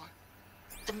anymore.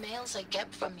 The mails I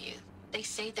get from you, they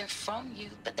say they're from you,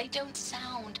 but they don't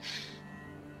sound...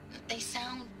 They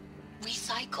sound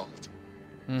recycled.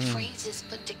 Phrases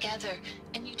put together,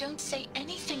 and you don't say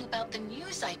anything about the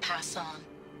news I pass on.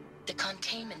 The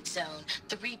containment zone,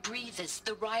 the rebreathers,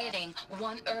 the rioting,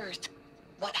 One Earth.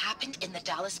 What happened in the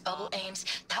Dallas bubble, Ames,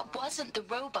 that wasn't the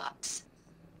robots.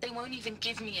 They won't even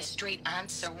give me a straight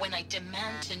answer when I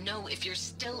demand to know if you're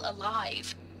still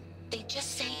alive. They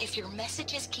just say if your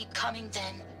messages keep coming,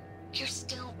 then you're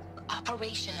still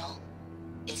operational.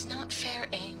 It's not fair,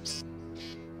 Ames.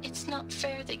 It's not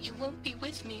fair that you won't be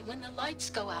with me when the lights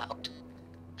go out.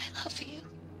 I love you.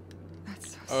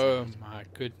 That's so sad. Oh my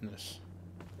goodness.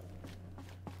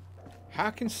 How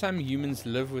can some humans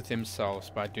live with themselves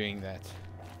by doing that?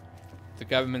 The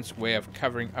government's way of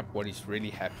covering up what is really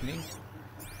happening.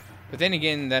 But then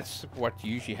again, that's what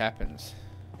usually happens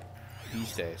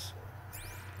these days.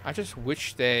 I just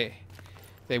wish they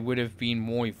would have been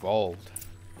more evolved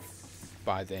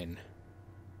by then.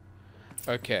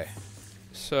 Okay,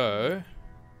 so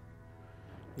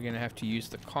we're gonna have to use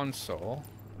the console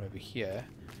over here.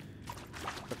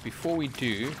 But before we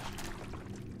do,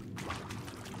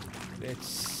 let's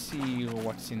see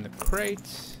what's in the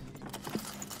crates.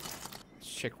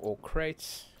 Let's check all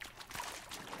crates,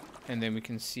 and then we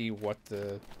can see what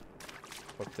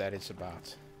that is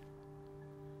about.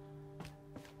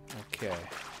 Okay,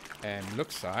 and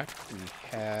looks like we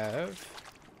have...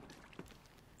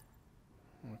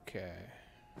 Okay,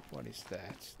 what is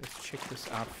that? Let's check this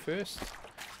out first.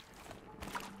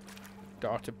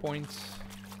 Data points.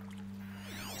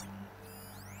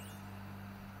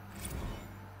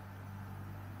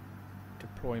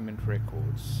 Deployment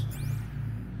records.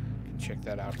 Can check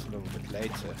that out a little bit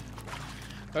later.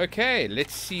 Okay,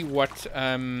 let's see what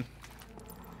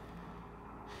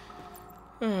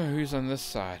who's on this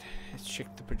side? Let's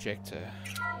check the projector.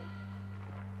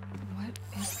 What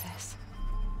is this?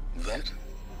 That?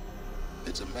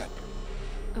 It's a map.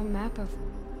 A map of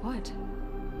what?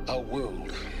 Our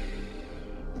world.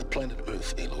 The planet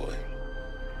Earth, Aloy.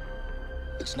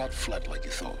 It's not flat like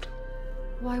you thought.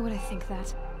 Why would I think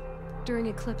that? During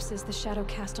eclipses, the shadow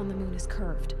cast on the moon is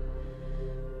curved.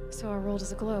 So our world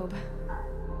is a globe.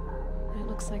 And it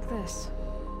looks like this,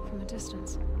 from a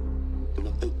distance.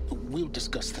 We'll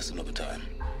discuss this another time.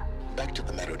 Back to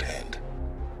the matter at hand.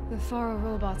 The Faro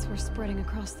robots were spreading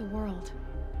across the world,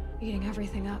 eating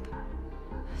everything up.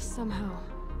 Somehow,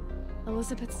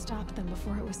 Elizabeth stopped them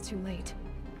before it was too late.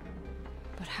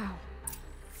 But how?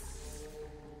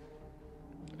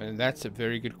 And that's a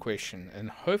very good question, and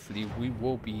hopefully we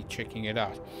will be checking it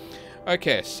out.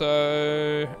 Okay,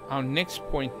 so our next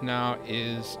point now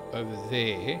is over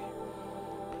there.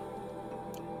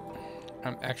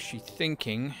 I'm actually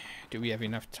thinking, do we have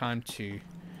enough time to...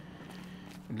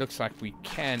 It looks like we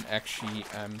can actually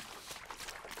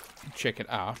check it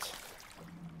out.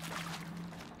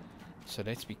 So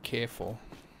let's be careful.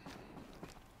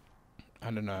 I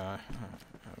don't know.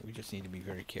 We just need to be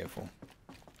very careful.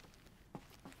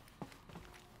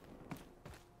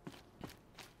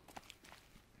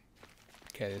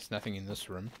 Okay, there's nothing in this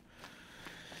room.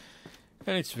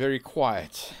 And it's very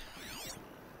quiet.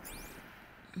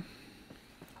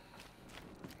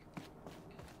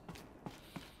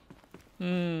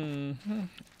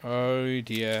 Oh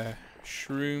dear.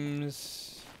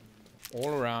 Shrooms all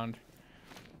around.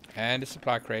 And a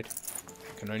supply crate.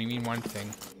 Can only mean one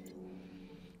thing.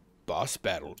 Boss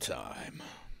battle time.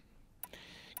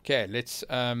 Okay, let's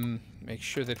make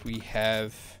sure that we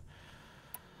have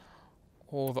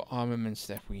all the armaments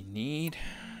that we need.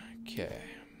 Okay.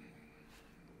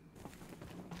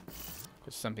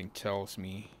 Because something tells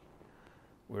me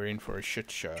we're in for a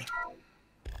shit show.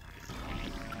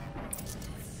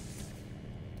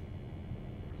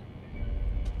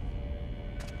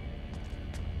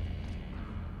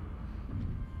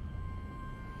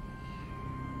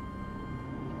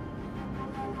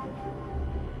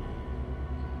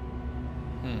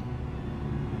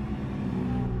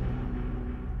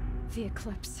 The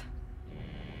Eclipse.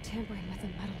 Tampering with the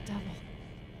metal devil.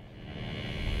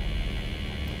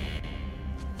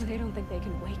 They don't think they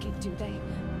can wake it, do they?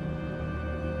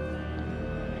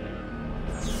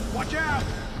 Watch out!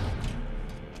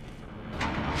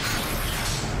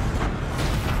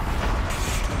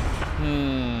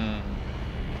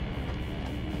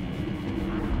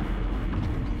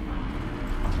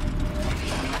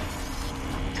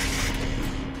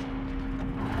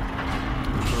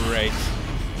 Great.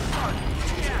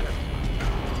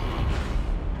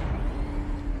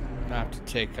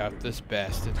 take out this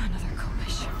bastard. Another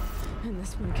Kobish. And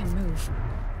this one can move.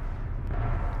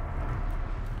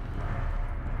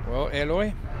 Well,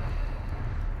 Aloy.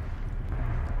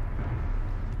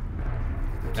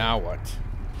 Now what?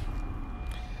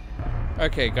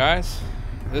 Okay, guys.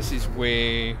 This is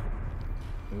where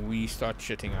we start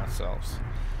shitting ourselves.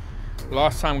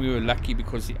 Last time we were lucky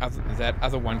because that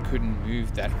other one couldn't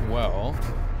move that well.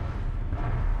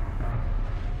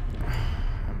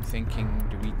 I'm thinking,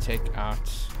 do we take out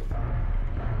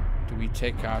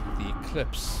the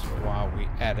Eclipse while we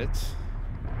at it?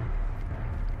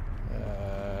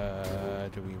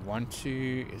 Do we want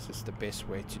to? Is this the best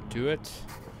way to do it?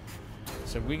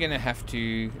 So we're gonna have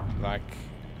to like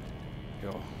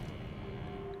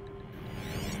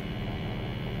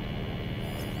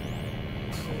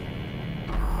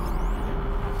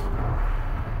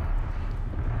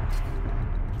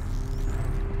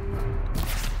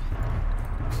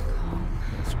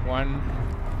There's one.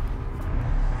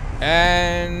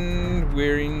 And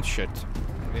we're in shit.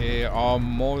 There are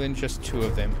more than just two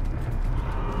of them.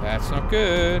 That's not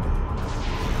good.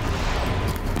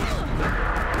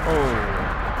 Oh.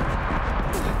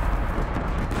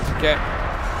 Okay.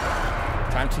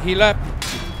 Time to heal up.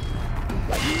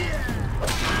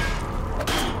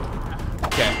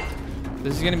 Okay.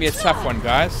 This is going to be a tough one,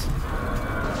 guys.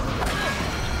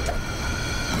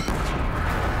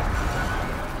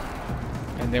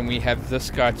 And then we have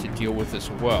this guy to deal with as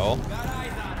well.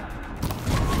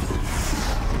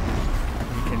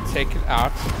 We can take it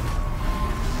out.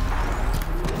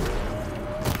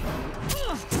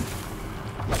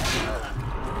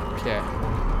 Okay.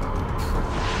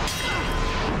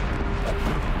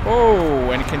 Oh,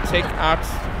 and it can take out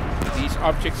these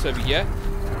objects over here.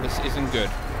 This isn't good.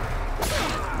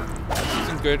 This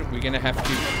isn't good. We're gonna have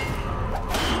to.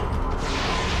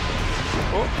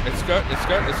 Oh, let's go, let's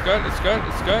go, let's go, let's go,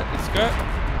 let's go, let's go.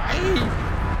 Aye.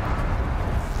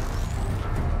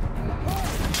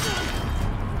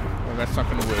 Well, that's not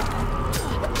gonna work.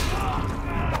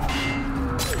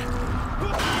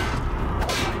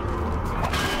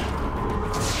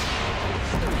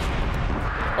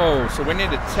 Oh, so when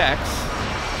it attacks,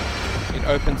 it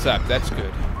opens up. That's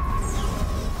good.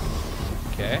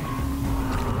 Okay.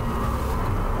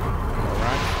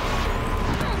 Alright.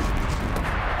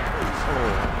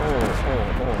 Oh.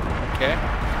 Okay.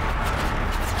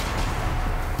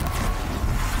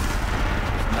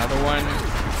 Another one.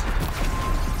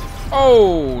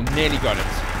 Oh, nearly got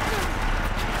it.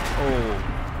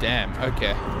 Oh, damn.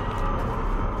 Okay.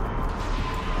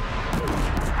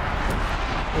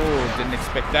 Oh, didn't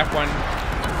expect that one.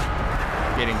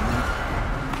 Getting.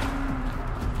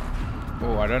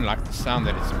 Oh, I don't like the sound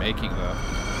that it's making though.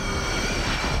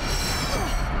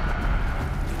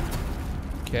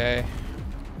 Okay.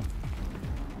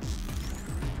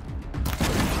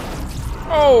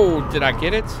 Oh, did I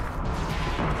get it?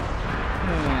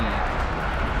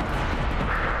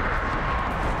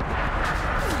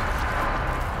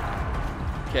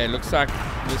 Okay, looks like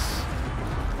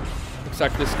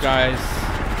this guy's.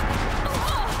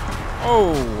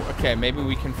 Oh, okay, maybe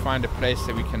we can find a place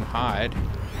that we can hide.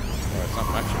 Oh, it's not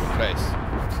much of a place.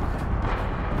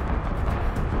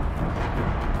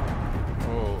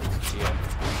 Oh, dear.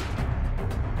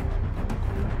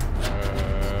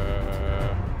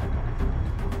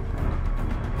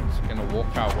 Just gonna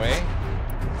walk our way.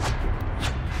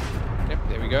 Yep,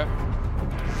 there we go.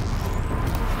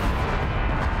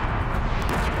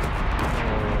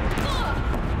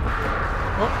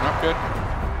 Oh, not good.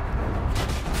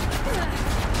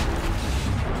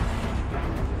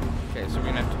 So we're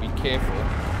going to have to be careful.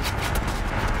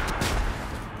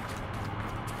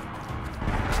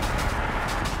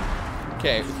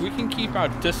 Okay, if we can keep our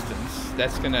distance,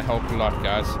 that's going to help a lot,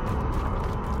 guys.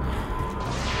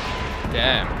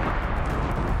 Damn.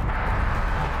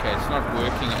 Okay, it's not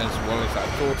working as well as I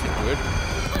thought it would.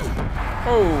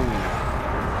 Oh!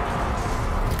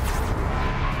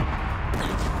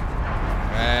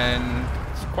 And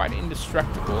it's quite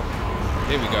indestructible.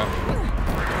 There we go.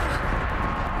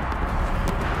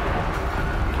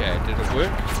 Okay, did it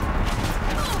work?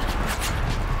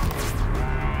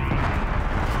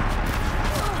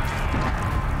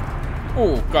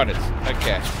 Oh, got it.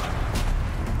 Okay.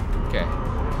 Okay.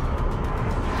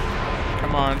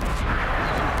 Come on.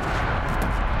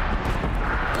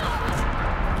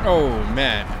 Oh,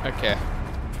 man. Okay.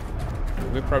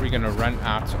 We're probably going to run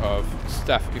out of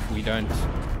stuff if we don't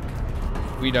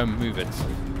move it.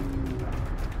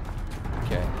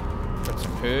 Okay. Got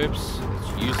some herbs.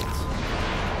 Let's use it.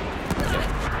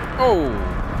 Oh!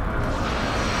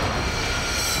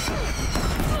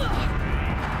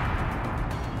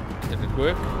 Did it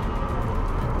work?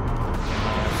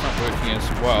 working as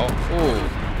well. Oh,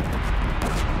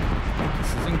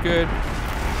 this isn't good.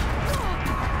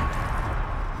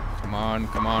 Come on,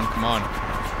 come on, come on.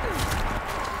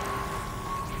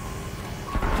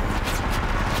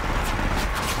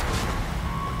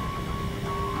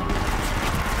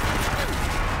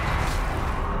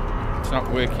 It's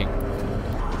not working.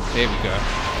 There we go.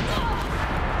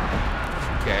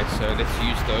 Okay, so let's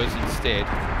use those instead.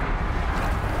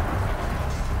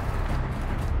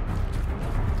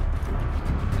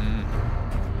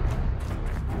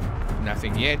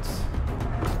 Nothing yet.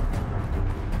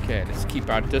 Okay, let's keep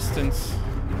our distance.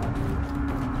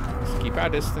 Let's keep our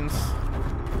distance.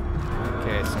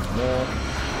 Okay, some more.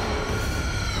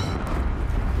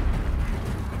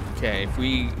 Okay, if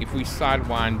we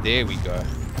sidewind, there we go.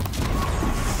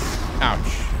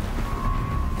 Ouch.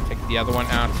 Take the other one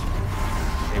out.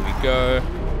 There we go.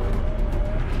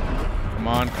 Come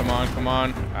on, come on, come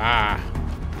on. Ah.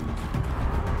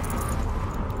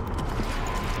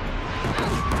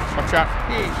 Watch out.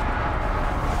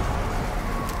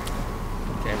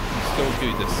 Okay, we can still do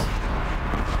this.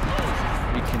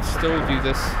 We can still do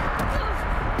this.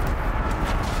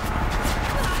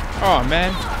 Oh,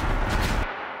 man.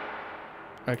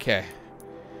 Okay.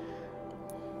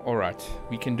 Alright,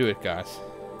 we can do it, guys.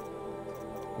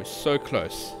 We're so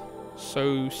close.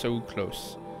 So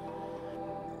close.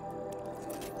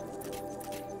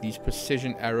 These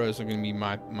precision arrows are going to be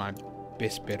my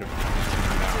best bet of now.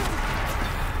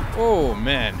 Oh,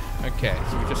 man. Okay,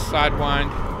 so we just sidewind.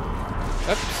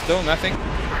 Oh, still nothing.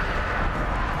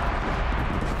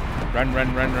 Run,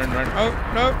 run, run, run, run. Oh,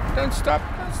 no, don't stop,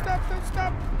 don't stop, don't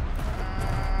stop.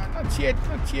 Not yet,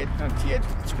 not yet, not yet.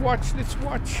 Let's watch, let's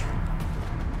watch.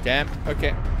 Damn,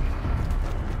 okay.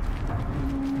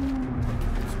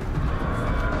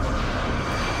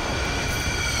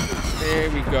 There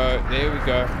we go, there we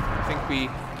go. I think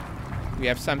we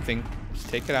have something. Let's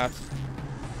take it out.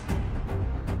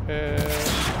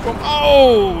 Boom.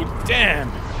 Oh, damn.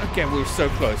 Okay, we were so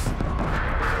close.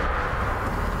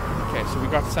 Okay, so we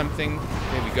got something.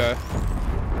 There we go.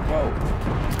 Whoa.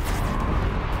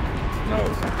 No,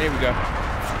 there we go.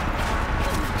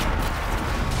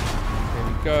 There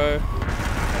we go.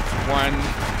 That's one.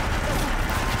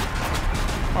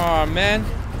 Oh, man.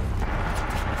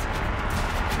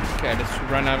 Okay, let's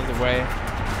run out of the way.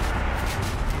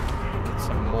 Get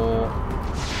some more.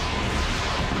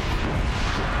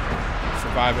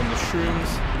 Survive on the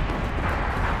shrooms.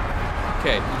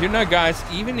 Okay, you know, guys,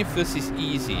 even if this is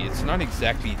easy, it's not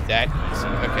exactly that easy.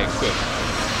 Okay, good.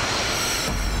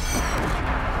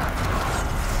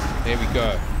 There we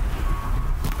go.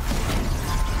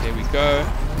 There we go.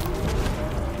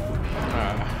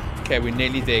 Okay, we're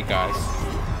nearly there, guys.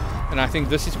 And I think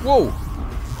this is... Whoa!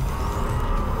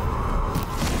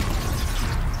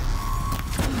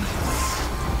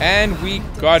 And we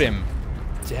got him.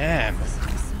 Damn.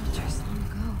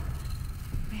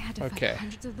 Okay.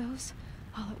 Hundreds of those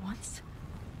all at once.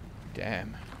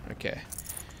 Damn. Okay.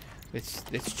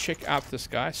 Let's check out this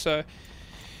guy. So,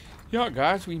 yeah,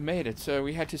 guys, we made it. So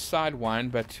we had to sidewind,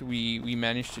 but we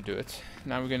managed to do it.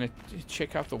 Now we're gonna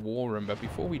check out the war room. But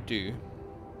before we do,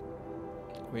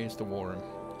 where's the war room?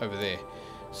 Over there.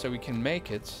 So we can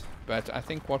make it. But I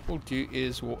think what we'll do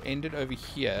is we'll end it over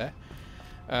here.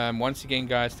 Once again,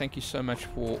 guys, thank you so much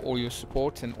for all your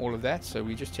support and all of that. So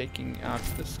we're just taking out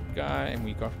this guy, and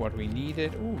we got what we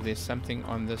needed. Oh, there's something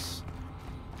on this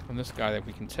guy that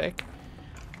we can take.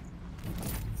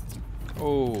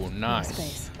 Oh,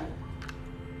 nice.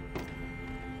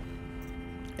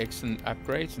 Excellent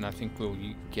upgrades, and I think we'll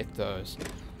get those.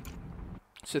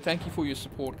 So thank you for your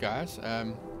support, guys.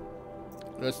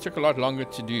 This took a lot longer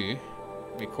to do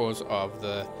because of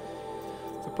the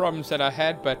problems that I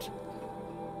had, but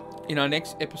in our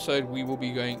next episode, we will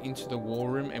be going into the war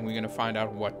room, and we're going to find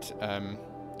out what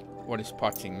is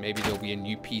potting. Maybe there'll be a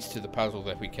new piece to the puzzle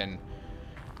that we can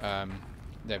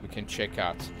check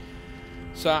out.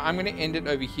 So I'm going to end it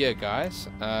over here, guys.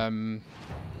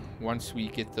 Once we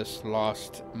get this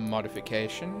last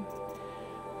modification.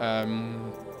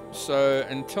 So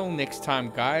until next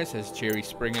time, guys, as Jerry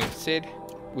Springer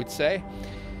would say,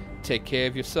 take care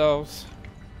of yourselves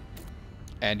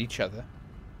and each other.